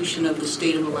Constitution of the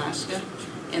State of Alaska,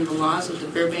 and the laws of the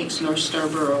Fairbanks North Star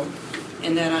Borough,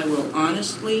 and that I will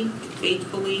honestly,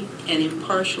 faithfully, and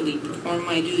impartially perform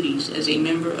my duties as a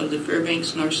member of the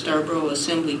Fairbanks North Star Borough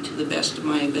Assembly to the best of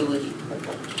my ability.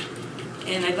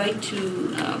 And I'd like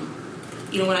to,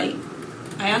 when I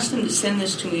asked them to send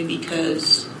this to me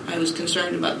because I was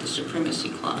concerned about the supremacy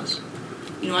clause.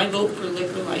 I vote for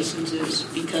liquor licenses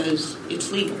because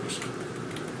it's legal.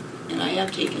 And I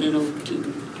have taken an oath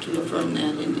to affirm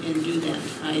that and do that.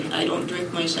 I don't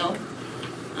drink myself.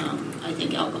 I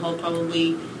think alcohol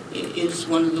probably is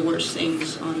one of the worst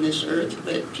things on this earth,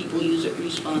 but people use it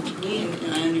responsibly,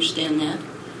 and I understand that.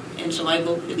 And so I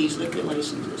vote for these liquor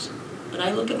licenses. But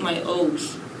I look at my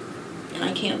oath, and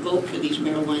I can't vote for these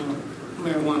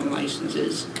marijuana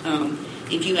licenses.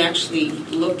 If you actually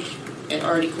look at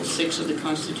Article 6 of the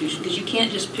Constitution, because you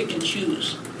can't just pick and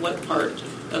choose what part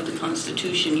of the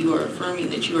Constitution you are affirming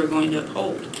that you are going to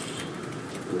uphold.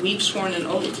 We've sworn an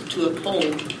oath to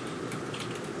uphold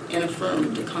and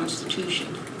affirm the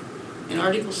Constitution. And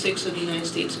Article 6 of the United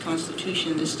States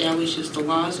Constitution establishes the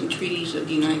laws and treaties of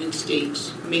the United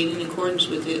States made in accordance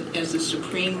with it as the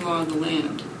supreme law of the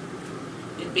land.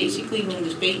 And basically, when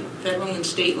the federal and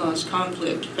state laws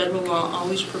conflict, federal law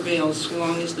always prevails so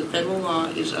long as the federal law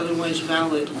is otherwise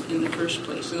valid in the first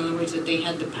place. In other words, that they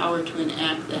had the power to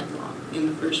enact that law in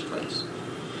the first place.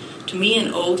 To me,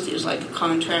 an oath is like a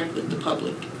contract with the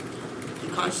public.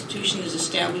 The Constitution is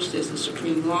established as the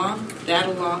supreme law.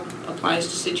 That law applies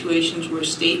to situations where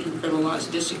state and federal laws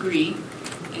disagree,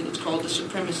 and it's called the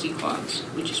Supremacy Clause,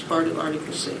 which is part of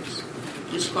Article 6.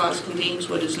 This clause contains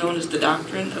what is known as the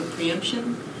doctrine of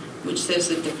preemption, which says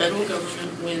that the federal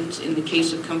government wins in the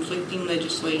case of conflicting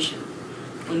legislation.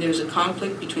 When there's a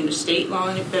conflict between a state law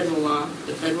and a federal law,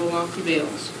 the federal law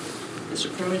prevails. The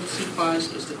Supremacy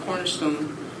Clause is the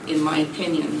cornerstone, in my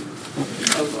opinion,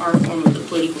 of our form of the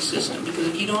political system. Because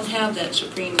if you don't have that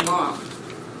supreme law,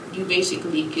 you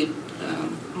basically could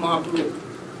mob rule.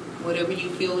 Whatever you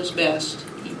feel is best,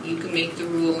 you can make the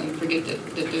rule and forget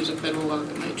that there's a federal law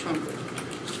that might trump it.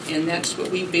 And that's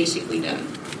what we've basically done.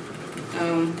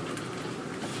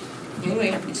 Anyway,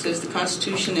 it says the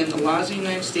Constitution and the laws of the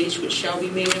United States which shall be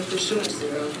made in pursuance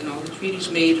thereof, and all the treaties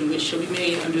made and which shall be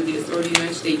made under the authority of the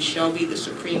United States shall be the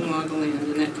supreme law of the land,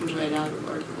 and that comes right out of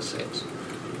Article 6.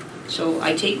 So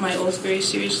I take my oath very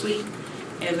seriously,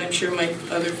 as I'm sure my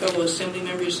other fellow assembly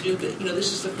members do, but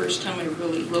this is the first time I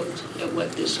really looked at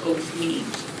what this oath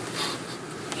means.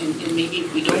 And maybe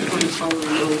if we don't want to follow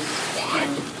the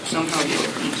oath, somehow the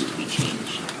oath needs to be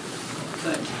changed.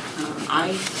 But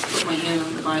I put my hand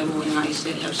on the Bible, and I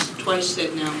have twice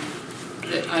said now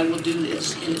that I will do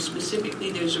this. And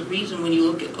specifically, there's a reason when you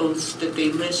look at oaths that they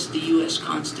list the U.S.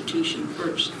 Constitution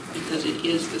first, because it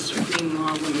is the supreme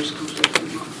law when there's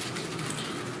conflicting law.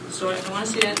 So I want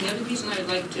to say that. And the other reason I would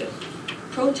like to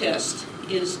protest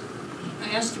is I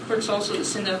asked the clerks also to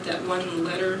send out that one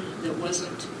letter that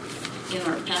wasn't in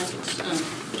our packets.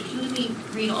 But if you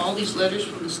read all these letters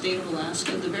from the state of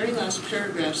Alaska, the very last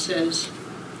paragraph says,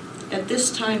 at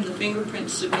this time, the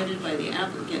fingerprints submitted by the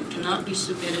applicant cannot be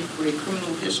submitted for a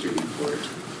criminal history report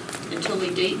until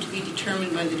a date to be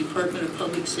determined by the Department of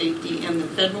Public Safety and the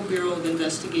Federal Bureau of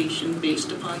Investigation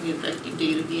based upon the effective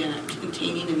date of the act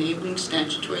containing enabling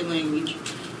statutory language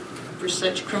for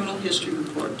such criminal history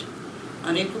report.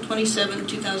 On April 27,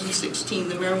 2016,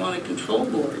 the Marijuana Control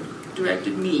Board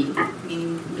directed me,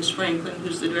 meaning Ms. Franklin,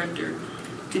 who's the director,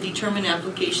 to determine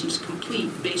applications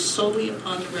complete based solely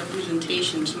upon the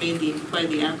representations made by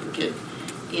the applicant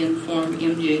in Form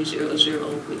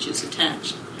MJ00, which is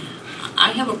attached.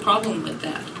 I have a problem with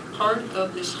that. Part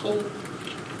of this whole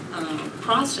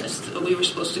process that we were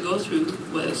supposed to go through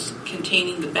was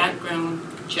containing the background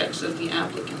checks of the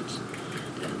applicants.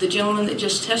 The gentleman that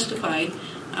just testified,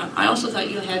 I also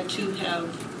thought you had to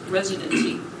have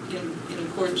residency in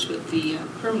accordance with the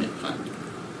permanent fund.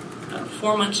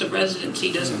 4 months of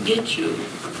residency doesn't get you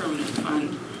a permanent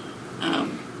fund.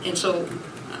 And so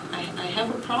I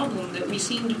have a problem that we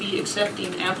seem to be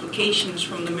accepting applications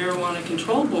from the Marijuana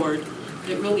Control Board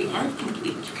that really aren't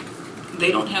complete.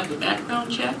 They don't have the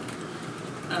background check.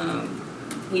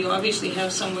 We obviously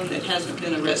have someone that hasn't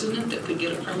been a resident that could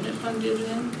get a permanent fund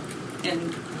dividend.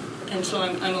 And so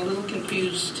I'm a little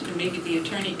confused, and maybe the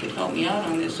attorney could help me out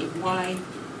on this, of why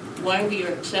we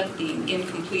are accepting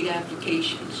incomplete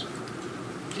applications.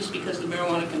 Just because the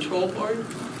Marijuana Control Board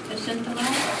has sent them out?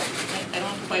 I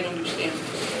don't quite understand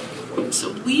this.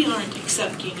 So we aren't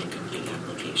accepting incomplete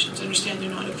applications. I understand they're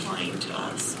not applying to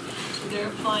us. So they're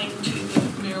applying to the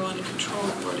Marijuana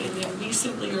Control Board, and then we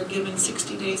simply are given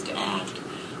 60 days to act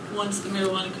once the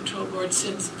Marijuana Control Board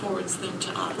forwards them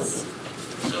to us.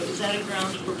 So is that a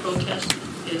ground for protest?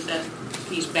 Is that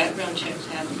these background checks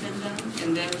haven't been done,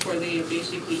 and therefore they are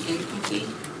basically incomplete?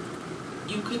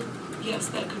 Yes,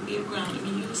 that could be a ground. I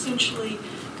mean, essentially,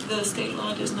 the state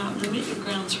law does not limit your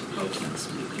grounds for protest.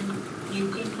 You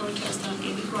can protest on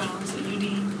any grounds that you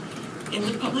deem in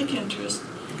the public interest,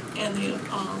 and the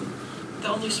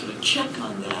only sort of check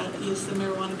on that is the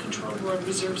Marijuana Control Board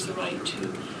reserves the right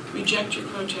to reject your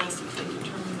protest if they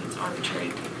determine it's arbitrary,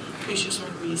 capricious, or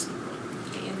unreasonable.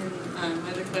 Okay, and then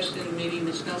my other question, maybe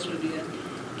Ms. Nelson would be that.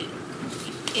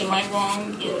 Am I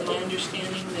wrong in my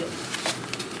understanding that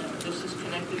this is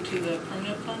connected to the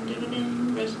permanent fund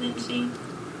dividend residency?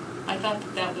 I thought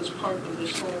that was part of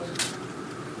this whole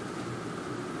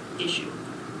issue.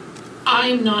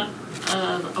 I'm not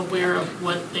aware of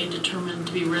what they determined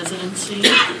to be residency. We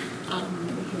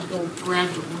can go grab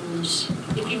the rules.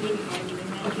 If you wouldn't mind doing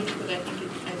that, because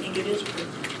I think it is pertinent.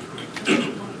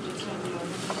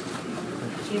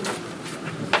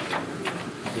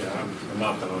 Yeah, I'm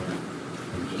not the owner.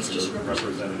 I'm just a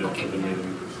representative for the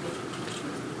meeting.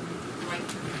 Right.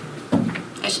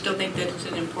 I still think that it's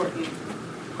an important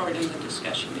part of the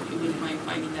discussion, if you wouldn't mind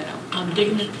finding that out. I'm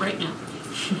digging it right now.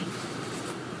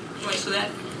 Right, so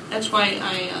that's why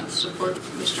I support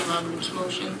Mr. Roberts'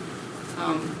 motion.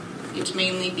 It's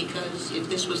mainly because if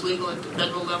this was legal at the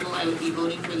federal level, I would be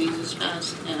voting for these as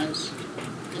fast as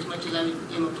much as I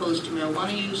am opposed to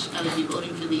marijuana use, I would be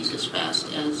voting for these as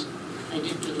fast as I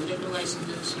did for the liquor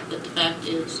licenses. But the fact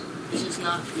is, this is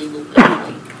not legal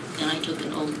federally, and I took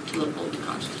an oath to uphold the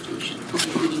Constitution,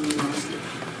 including the ones that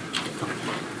come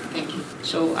forward. Thank you.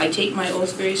 So I take my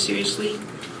oath very seriously.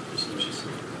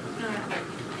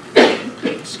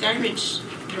 Skyridge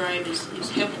Drive is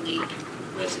heavily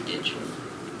residential,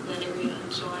 that area,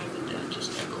 and so I would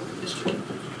just echo Mr.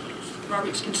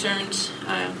 Roberts' concerns.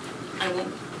 I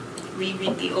won't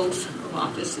reread the oath of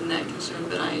office in that concern,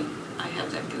 but I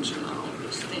have that concern on all of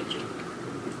this. Thank you.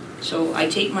 So I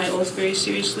take my oath very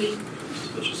seriously.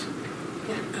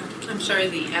 Yeah, I'm sorry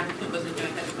the applicant wasn't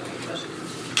going to have a couple of questions.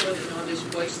 Before that, I'll just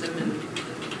voice them. And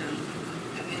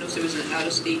I noticed there was an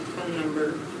out-of-state phone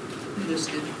number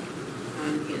listed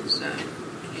on his,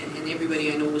 and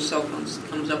everybody I know with cell phones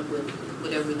comes up with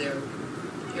whatever their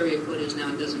area code is now.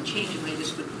 It doesn't change them. I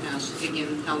just would ask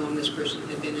again how long this person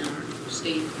had been in our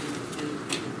state, and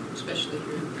especially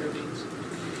here in Fairbanks.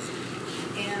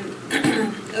 And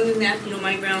other than that,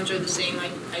 my grounds are the same.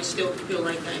 I still feel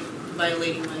like I'm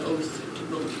violating my oath to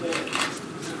vote for it.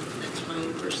 That's my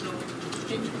own personal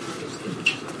opinion, obviously.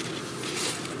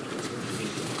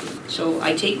 So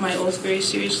I take my oath very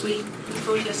seriously.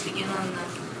 Protest again on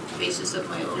the basis of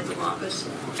my oath of office.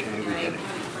 Okay, and I have a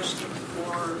question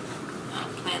for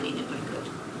planning, if I could.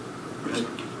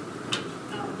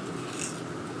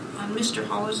 On Mr.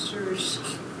 Hollister's,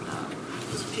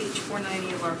 it's page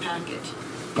 490 of our packet,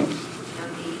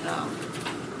 and the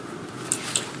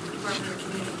Department of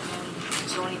Community Planning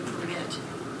zoning permit,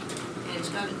 and it's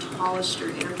got it to Hollister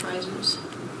Enterprises,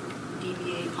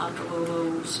 DBA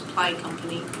Pacalolo Supply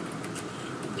Company.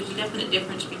 There's a definite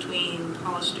difference between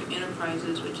Hollister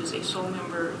Enterprises, which is a sole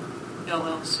member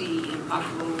LLC, and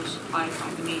Pacalolo Supply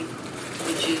Company,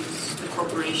 which is the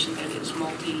corporation that is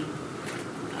multi-owned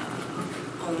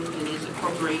and is a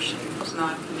corporation. It's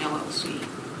not an LLC.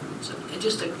 So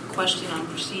just a question on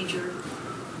procedure.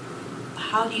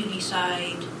 How do you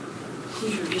decide who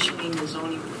you're issuing the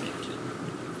zoning permit to?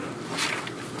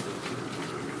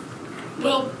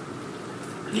 Well,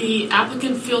 the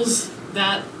applicant fills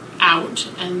that out,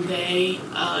 and they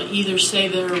either say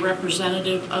they're a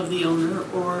representative of the owner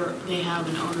or they have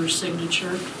an owner's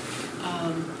signature.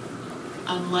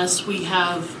 Unless we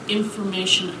have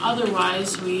information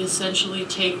otherwise, we essentially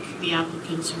take the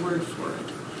applicant's word for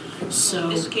it. So in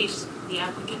this case, the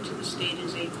applicant to the state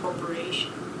is a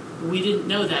corporation. We didn't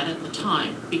know that at the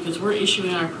time because we're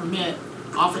issuing our permit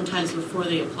oftentimes before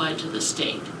they apply to the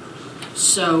state.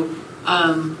 So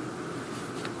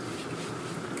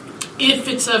if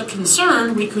it's of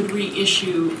concern, we could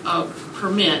reissue a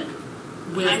permit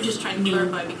with I'm just trying to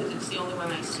clarify because it's the only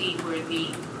one I see where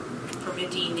the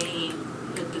permittee name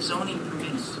that the zoning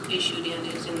permits issued in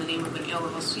is in the name of an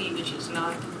LLC, which is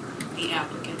not the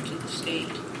applicant to the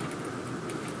state.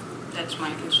 That's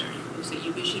my concern, is that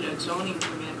you've issued a zoning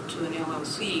permit to an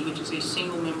LLC, which is a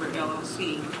single-member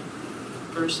LLC,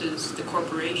 versus the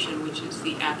corporation, which is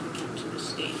the applicant to the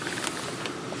state.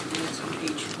 And that's on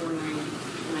page 490,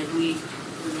 and I believe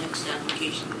the next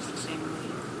application is the same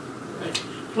way. Right.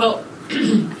 Well,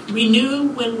 we knew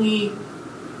when we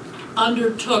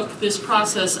undertook this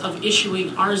process of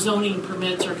issuing our zoning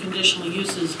permits or conditional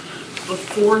uses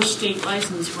before state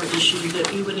license were issued that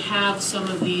we would have some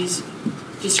of these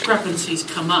discrepancies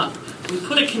come up. We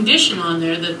put a condition on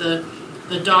there that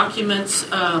the documents,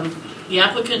 the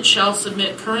applicant shall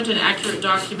submit current and accurate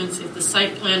documents if the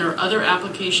site plan or other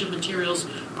application materials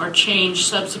are changed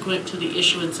subsequent to the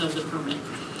issuance of the permit.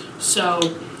 So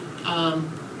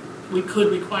we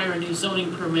could require a new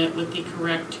zoning permit with the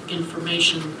correct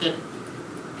information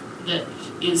that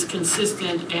is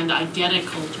consistent and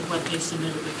identical to what they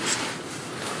submitted with the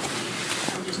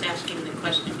state. I'm just asking the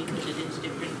question because it is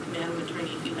different. Madam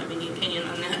Attorney, do you have any opinion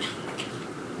on that?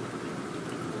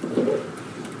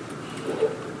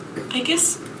 I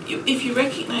guess if you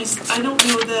recognize, I don't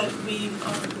know that we've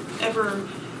ever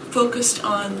focused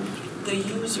on the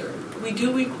user. We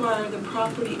do require the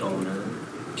property owner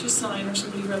to sign, or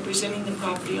somebody representing the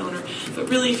property owner. But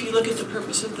really, if you look at the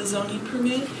purpose of the zoning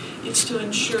permit, it's to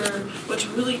ensure what's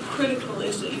really critical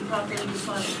is that you properly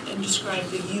define and describe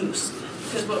the use.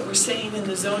 Because what we're saying in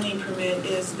the zoning permit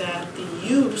is that the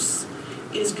use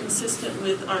is consistent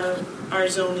with our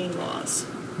zoning laws.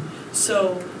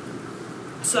 So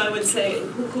I would say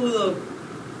who the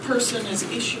person is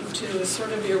issued to is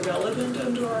sort of irrelevant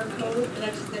under our code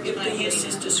if the use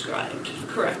is described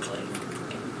correctly.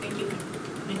 Thank you.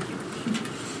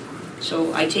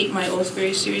 So I take my oath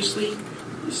very seriously.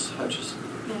 Ms. Hutchison.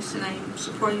 Yes, and I am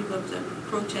supportive of the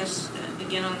protests,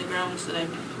 again on the grounds that I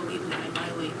believe that I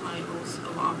violate my oath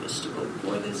of office to vote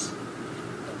for this.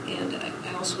 And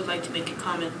I also would like to make a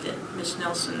comment that Ms.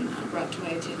 Nelson brought to my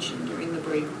attention during the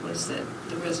break, was that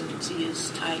the residency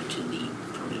is tied to the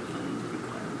permit fund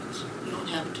requirements. You don't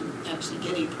have to actually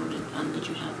get a permit fund, but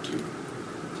you have to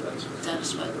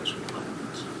satisfy those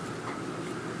requirements.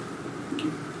 Thank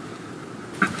you.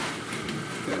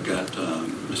 I've got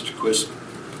Mr. Quist,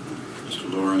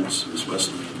 Mr. Lawrence, Ms.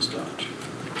 Wesley, and Ms. Dodge.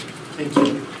 Thank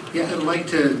you. Yeah, I'd like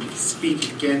to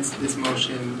speak against this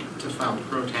motion to file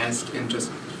protest, and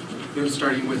just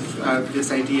starting with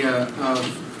this idea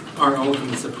of our oath and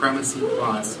the supremacy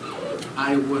clause.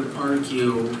 I would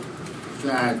argue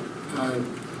that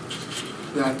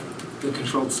that the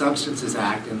Controlled Substances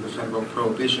Act and the federal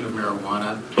prohibition of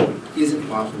marijuana isn't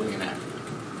lawfully enacted.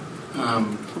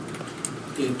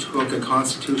 It took a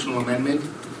constitutional amendment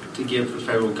to give the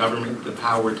federal government the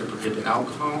power to prohibit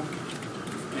alcohol,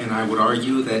 and I would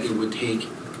argue that it would take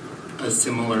a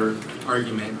similar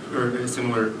argument, or a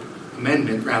similar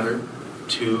amendment, rather,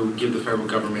 to give the federal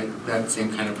government that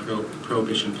same kind of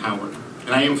prohibition power.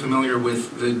 And I am familiar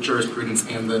with the jurisprudence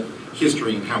and the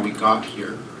history and how we got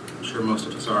here. I'm sure most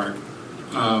of us are.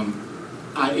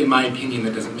 In my opinion,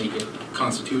 that doesn't make it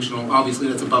constitutional. Obviously,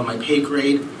 that's above my pay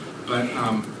grade, but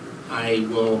I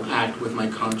will act with my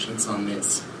conscience on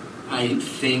this. I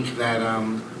think that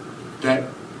that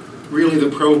really the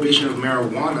prohibition of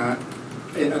marijuana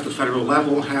at the federal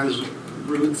level has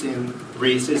roots in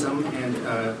racism and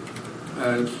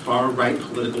a far-right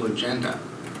political agenda,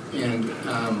 and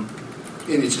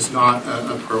it's just not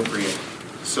appropriate.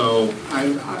 So I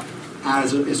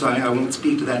won't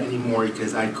speak to that anymore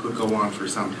because I could go on for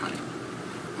some time.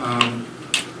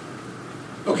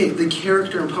 Okay, the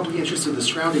character and public interest of the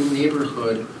surrounding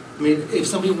neighborhood. I mean, if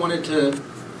somebody wanted to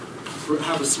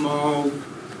have a small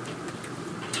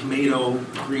tomato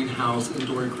greenhouse,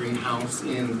 indoor greenhouse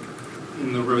in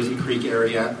the Rosy Creek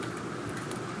area,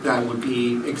 that would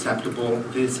be acceptable.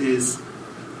 This is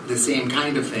the same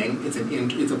kind of thing.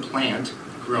 It's a plant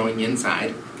growing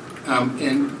inside,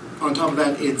 and on top of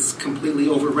that, it's completely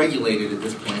overregulated at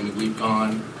this point.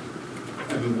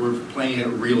 We're playing it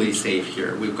really safe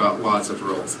here. We've got lots of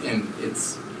rules, and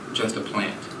it's just a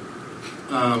plant.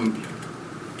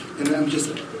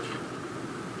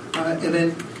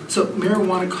 So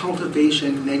marijuana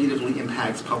cultivation negatively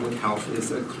impacts public health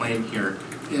is a claim here,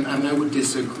 and I would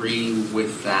disagree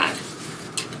with that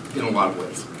in a lot of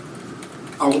ways.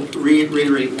 I'll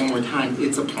reiterate one more time,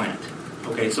 it's a plant.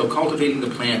 Okay, so cultivating the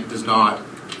plant does not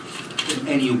in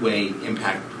any way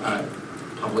impact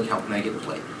public health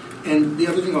negatively. And the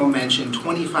other thing I'll mention,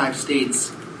 25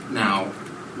 states now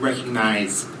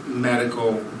recognize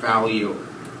medical value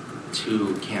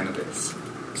to cannabis.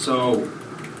 So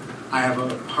I have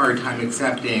a hard time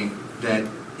accepting that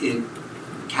it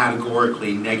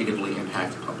categorically negatively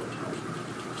impacts public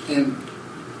health. And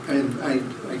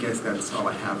I guess that's all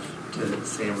I have to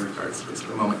say in regards to this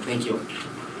for the moment. Thank you.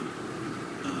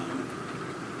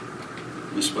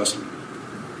 Ms. Weston.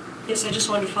 Yes, I just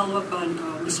wanted to follow up on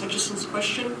Ms. Hutchison's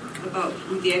question about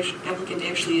who the applicant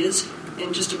actually is.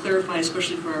 And just to clarify,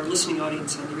 especially for our listening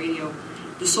audience on the radio,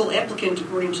 the sole applicant,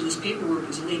 according to this paperwork,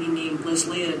 is a lady named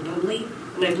Leslea Nunley.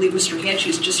 And I believe Mr. Hatchie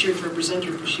is just here to represent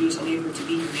her because she was unable to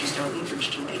be here. She's down in Anchorage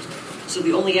tonight. So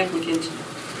the only applicant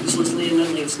is Leslea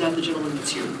Nunley. It's not the gentleman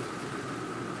that's here.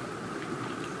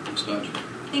 Ms. Dodge.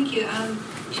 Thank you.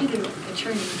 To the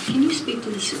attorney, can you speak to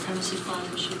the supremacy clause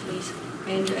issue, please?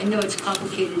 And I know it's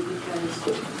complicated because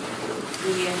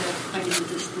we end up kind of with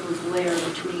this little glare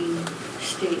between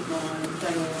state law and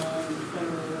federal law, and the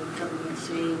federal government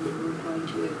saying that we're going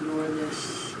to ignore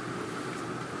this.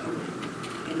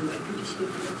 Anyway, could you speak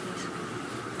to that, please?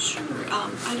 Sure.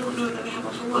 I don't know that I have a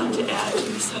whole lot to add to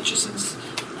Ms. Hutchison's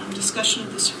discussion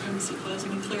of the supremacy clause. I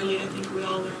mean, clearly, I think we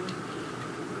all learned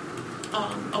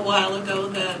a while ago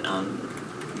that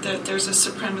that there's a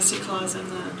supremacy clause in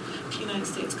the United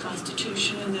States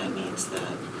Constitution, and that means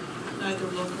that neither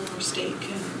local nor state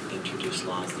can introduce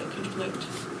laws that conflict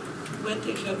with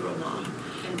the federal law.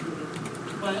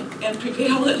 And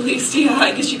prevail at least. Yeah,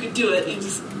 I guess you could do it.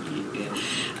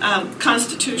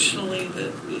 Constitutionally,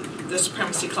 the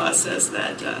Supremacy Clause says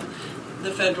that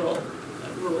the federal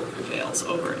rule prevails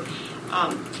over it.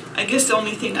 I guess the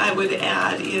only thing I would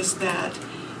add is that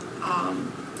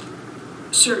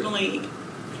certainly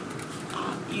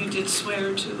you did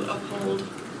swear to uphold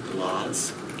the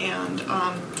laws, and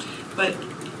but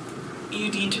you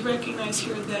need to recognize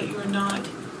here that you're not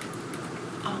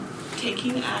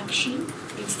taking action.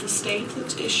 It's the state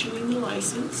that's issuing the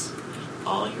license.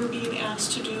 All you're being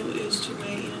asked to do is to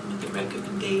weigh in with a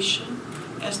recommendation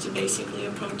as to basically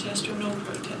a protest or no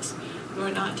protest. You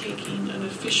are not taking an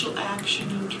official action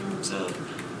in terms of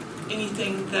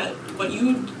anything that by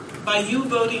you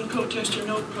voting protest or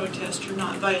no protest, you're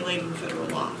not violating federal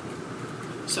law.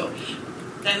 So,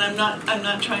 and I'm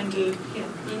not trying to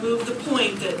remove the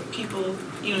point that people,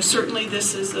 certainly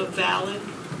this is a valid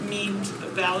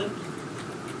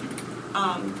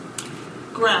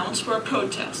grounds for a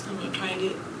protest. I'm not trying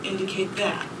to indicate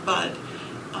that, but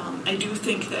I do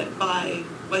think that by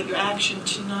your action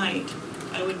tonight,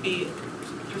 I would be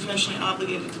professionally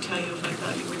obligated to tell you if I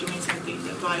thought you were doing something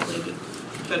that violated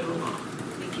federal law.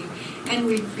 Thank you. And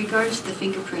with regards to the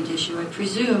fingerprint issue, I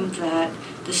presume that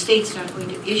the state's not going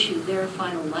to issue their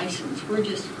final license. We're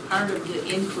just part of the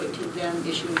input to them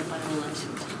issuing the final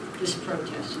license. This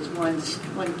protest is one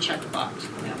checkbox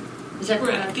for them. Is that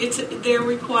correct? They're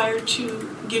required to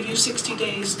give you 60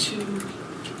 days to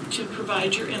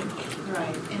provide your input.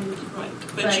 Right.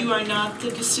 But you are not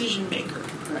the decision maker.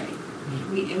 Right.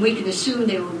 We can assume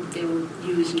they will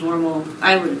use normal.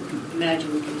 I would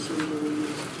imagine we can assume they will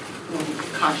use normal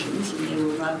precautions, and they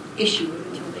will not issue it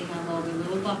until they have all their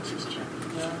little boxes checked.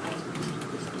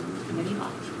 Many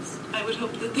boxes. I would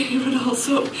hope that they would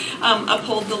also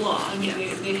uphold the law. I mean,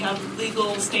 they have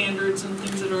legal standards and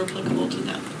things that are applicable to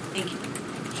them. Thank you.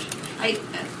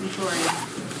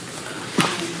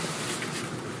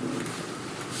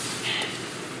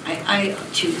 I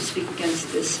too speak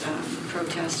against this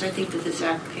protest. I think that this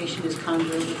application is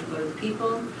congruent with the vote of the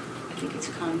people. I think it's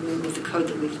congruent with the code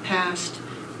that we've passed.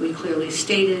 We clearly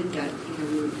stated that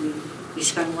we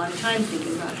spent a lot of time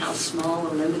thinking about how small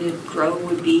a limited grow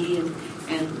would be and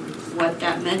what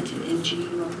that meant in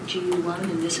GU1,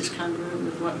 and this is congruent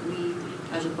with what we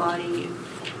as a body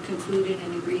concluded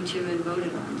and agreed to and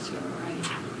voted on. So I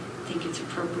think it's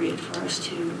appropriate for us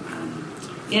to,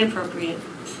 inappropriate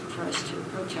for us to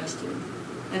protest it.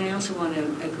 And I also want to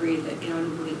agree that I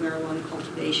don't believe marijuana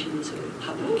cultivation is a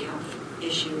public health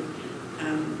issue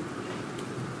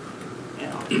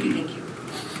at all. Thank you.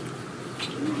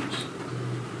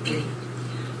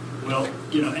 Well,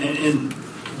 and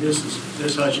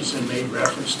Ms. Hutchinson made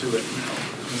reference to it.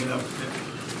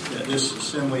 That this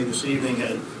assembly this evening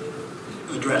had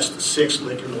addressed 6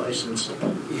 liquor license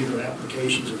either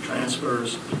applications or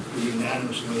transfers. We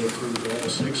unanimously approved all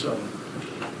 6 of them.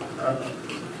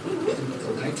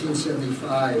 In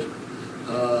 1975,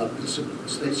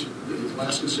 the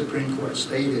Alaska Supreme Court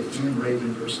stated in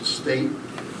Raven versus State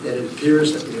that it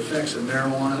appears that the effects of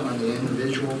marijuana on the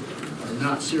individual are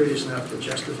not serious enough to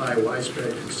justify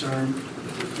widespread concern,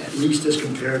 at least as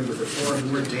compared with the far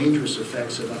more dangerous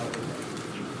effects of alcohol.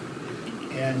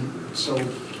 And so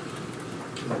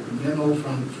the memo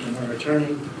from our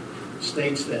attorney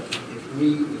states that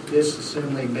if this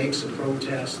assembly makes a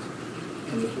protest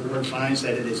and the board finds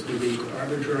that it is to be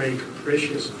arbitrary,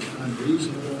 capricious, and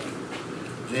unreasonable,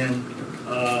 then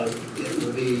it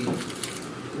will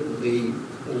be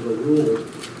overruled.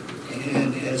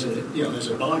 And as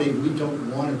a body, we don't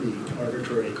want to be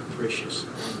arbitrary, capricious,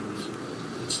 and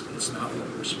unreasonable. It's not what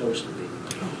we're supposed to be.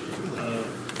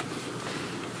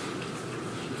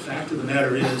 The fact of the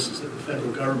matter is that the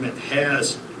federal government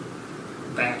has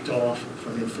backed off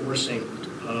from enforcing,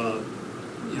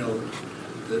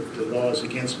 the laws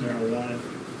against marijuana.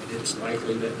 It's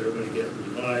likely that they're going to get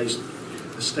revised.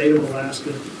 The state of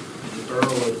Alaska and the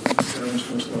borough of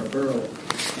Fairbanks-Star Borough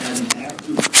have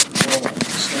enacted law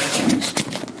statutes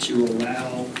to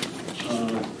allow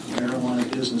marijuana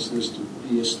businesses to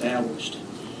be established.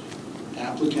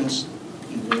 Applicants,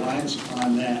 in reliance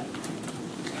upon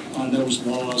those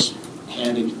laws,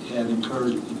 have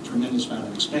incurred a tremendous amount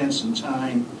of expense and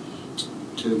time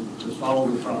to follow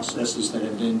the processes that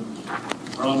have been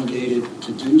promulgated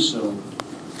to do so.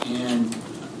 And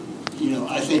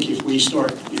I think if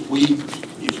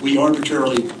we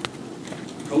arbitrarily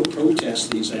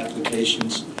protest these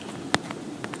applications,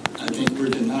 I think we're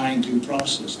denying due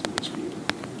process to these people.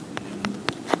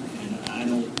 And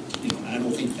I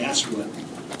don't think that's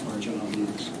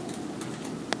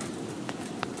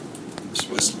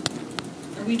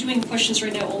we doing questions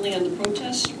right now only on the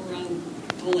protest or on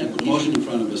the whole application? The motion in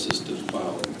front of us is to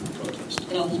file a protest.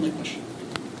 And I'll hold my question.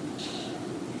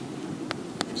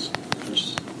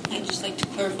 I'd just like to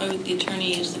clarify with the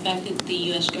attorney is the fact that the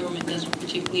U.S. government doesn't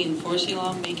particularly enforce a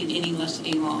law make it any less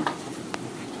a law.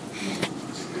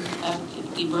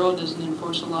 If the borough doesn't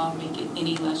enforce a law, make it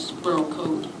any less borough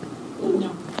code. No.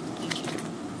 Thank you.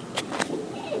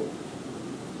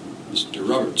 Mr.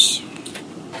 Roberts.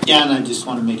 Yeah, and I just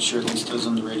want to make sure at least those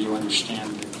on the radio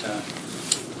understand that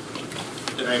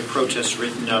I have protests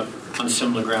written up on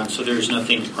similar grounds, so there's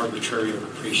nothing arbitrary or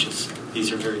capricious.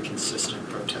 These are very consistent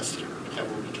protests that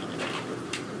will be coming up.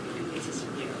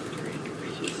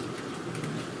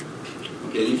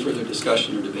 Okay, any further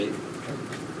discussion or debate?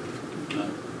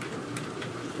 None.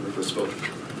 First vote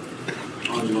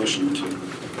on the motion to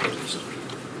protest.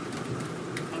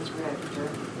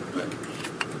 Right.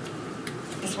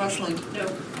 Ms. Westland? No.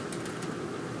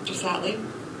 Mr. Satley?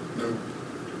 No.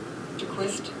 Mr.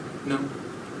 Quist? No.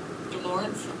 Mr.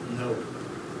 Lawrence? No.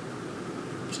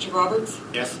 Mr. Roberts?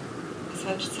 Yes. Ms.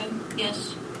 Hutchinson?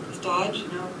 Yes. Ms. Dodge?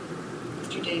 No.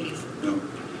 Mr. Davies? No.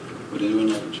 Would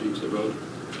anyone like to change their vote?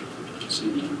 See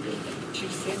none.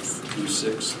 2-6.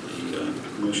 2-6. The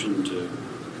motion to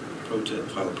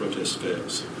file a protest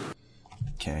fails.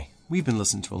 Okay. We've been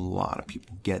listening to a lot of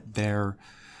people get their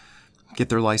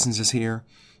licenses here.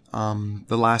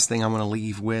 The last thing I want to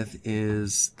leave with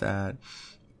is that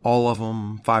all of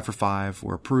them, 5 for 5,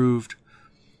 were approved.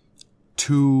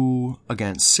 2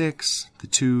 against 6. The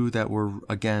 2 that were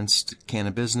against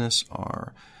Cannabusiness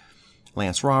are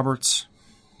Lance Roberts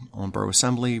on Borough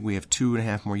Assembly. We have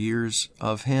 2.5 more years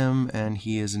of him, and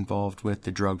he is involved with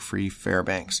the drug-free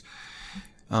Fairbanks.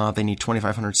 They need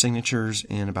 2,500 signatures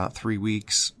in about 3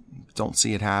 weeks. Don't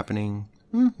see it happening.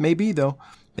 Maybe, though.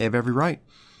 They have every right.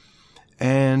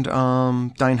 And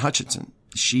Diane Hutchinson.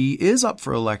 She is up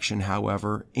for election,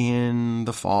 however, in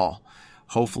the fall.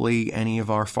 Hopefully, any of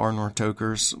our Far North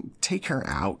Tokers take her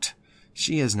out.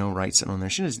 She has no right sitting on there.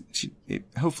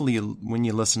 Hopefully, when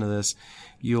you listen to this,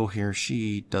 you'll hear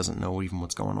she doesn't know even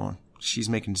what's going on. She's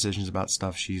making decisions about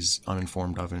stuff she's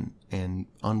uninformed of and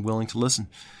unwilling to listen.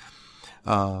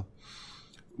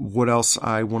 What else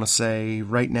I want to say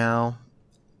right now?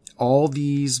 All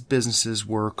these businesses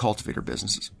were cultivator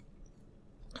businesses.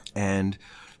 And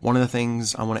one of the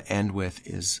things I want to end with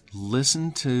is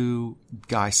listen to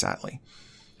Guy Satley.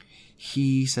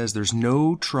 He says there's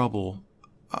no trouble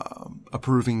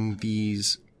approving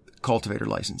these cultivator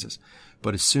licenses.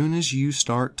 But as soon as you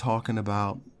start talking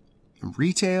about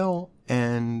retail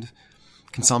and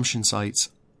consumption sites,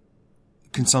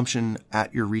 consumption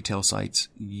at your retail sites,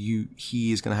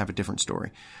 he is going to have a different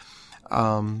story.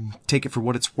 Take it for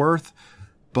what it's worth.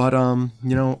 But,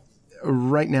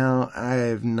 right now I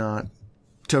have not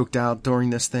toked out during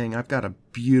this thing. I've got a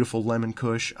beautiful lemon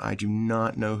kush. I do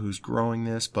not know who's growing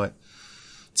this, but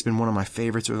it's been one of my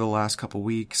favorites over the last couple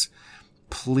weeks.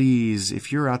 Please,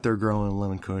 if you're out there growing a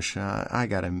lemon kush, I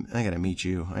gotta meet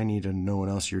you. I need to know what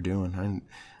else you're doing. I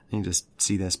need to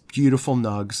see this. Beautiful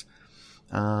nugs.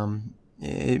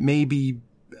 It may be,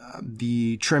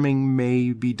 the trimming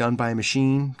may be done by a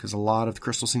machine because a lot of the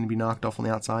crystals seem to be knocked off on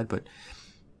the outside, but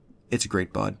it's a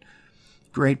great bud.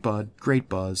 Great bud, great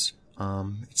buzz.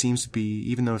 It seems to be,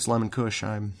 even though it's lemon kush,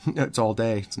 it's all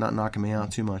day. It's not knocking me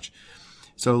out too much.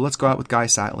 So let's go out with Guy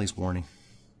Satley's warning.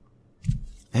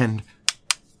 And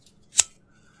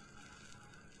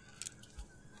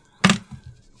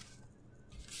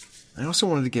I also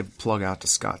wanted to give a plug out to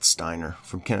Scott Steiner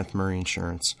from Kenneth Murray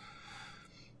Insurance.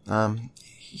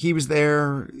 He was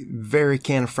there, very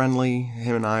Canna-friendly.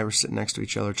 Him and I were sitting next to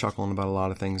each other, chuckling about a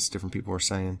lot of things different people were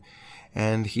saying.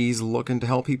 And he's looking to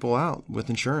help people out with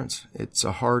insurance. It's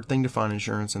a hard thing to find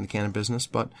insurance in the Canna business,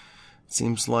 but it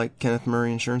seems like Kenneth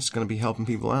Murray Insurance is going to be helping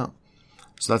people out.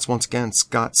 So that's once again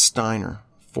Scott Steiner,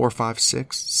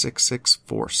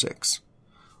 456-6646.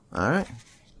 All right.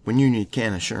 When you need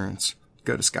Canna Insurance,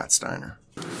 go to Scott Steiner.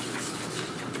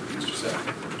 Mr.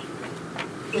 Sack.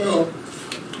 Well,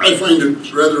 I find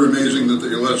it rather amazing that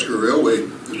the Alaska Railway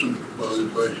isn't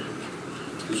bothered by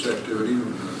this activity.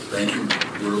 The banking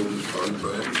world is bothered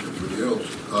by it and everybody else.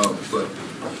 But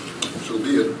so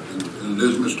be it. And it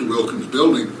is Mr. Wilkins'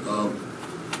 building.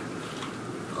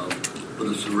 But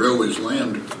it's the railway's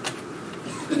land.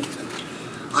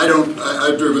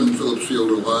 I've driven Phillips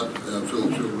Field a lot,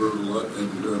 Phillips Field Road a lot,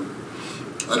 and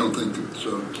I don't think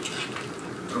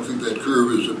that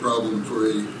curve is a problem for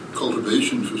a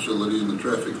cultivation facility and the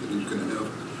traffic that he's going to have.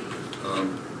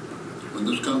 When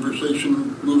this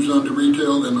conversation moves on to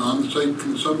retail and on-site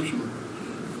consumption,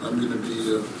 I'm going to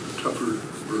be a tougher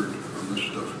bird on this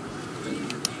stuff. Thank you.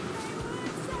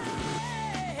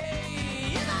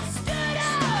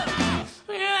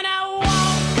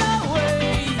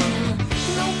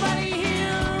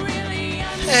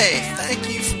 Hey, thank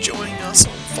you for joining us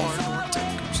on Far North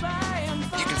Tokers.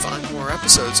 You can find more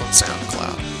episodes on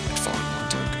SoundCloud at Far North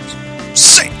Tokers.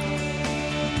 See ya!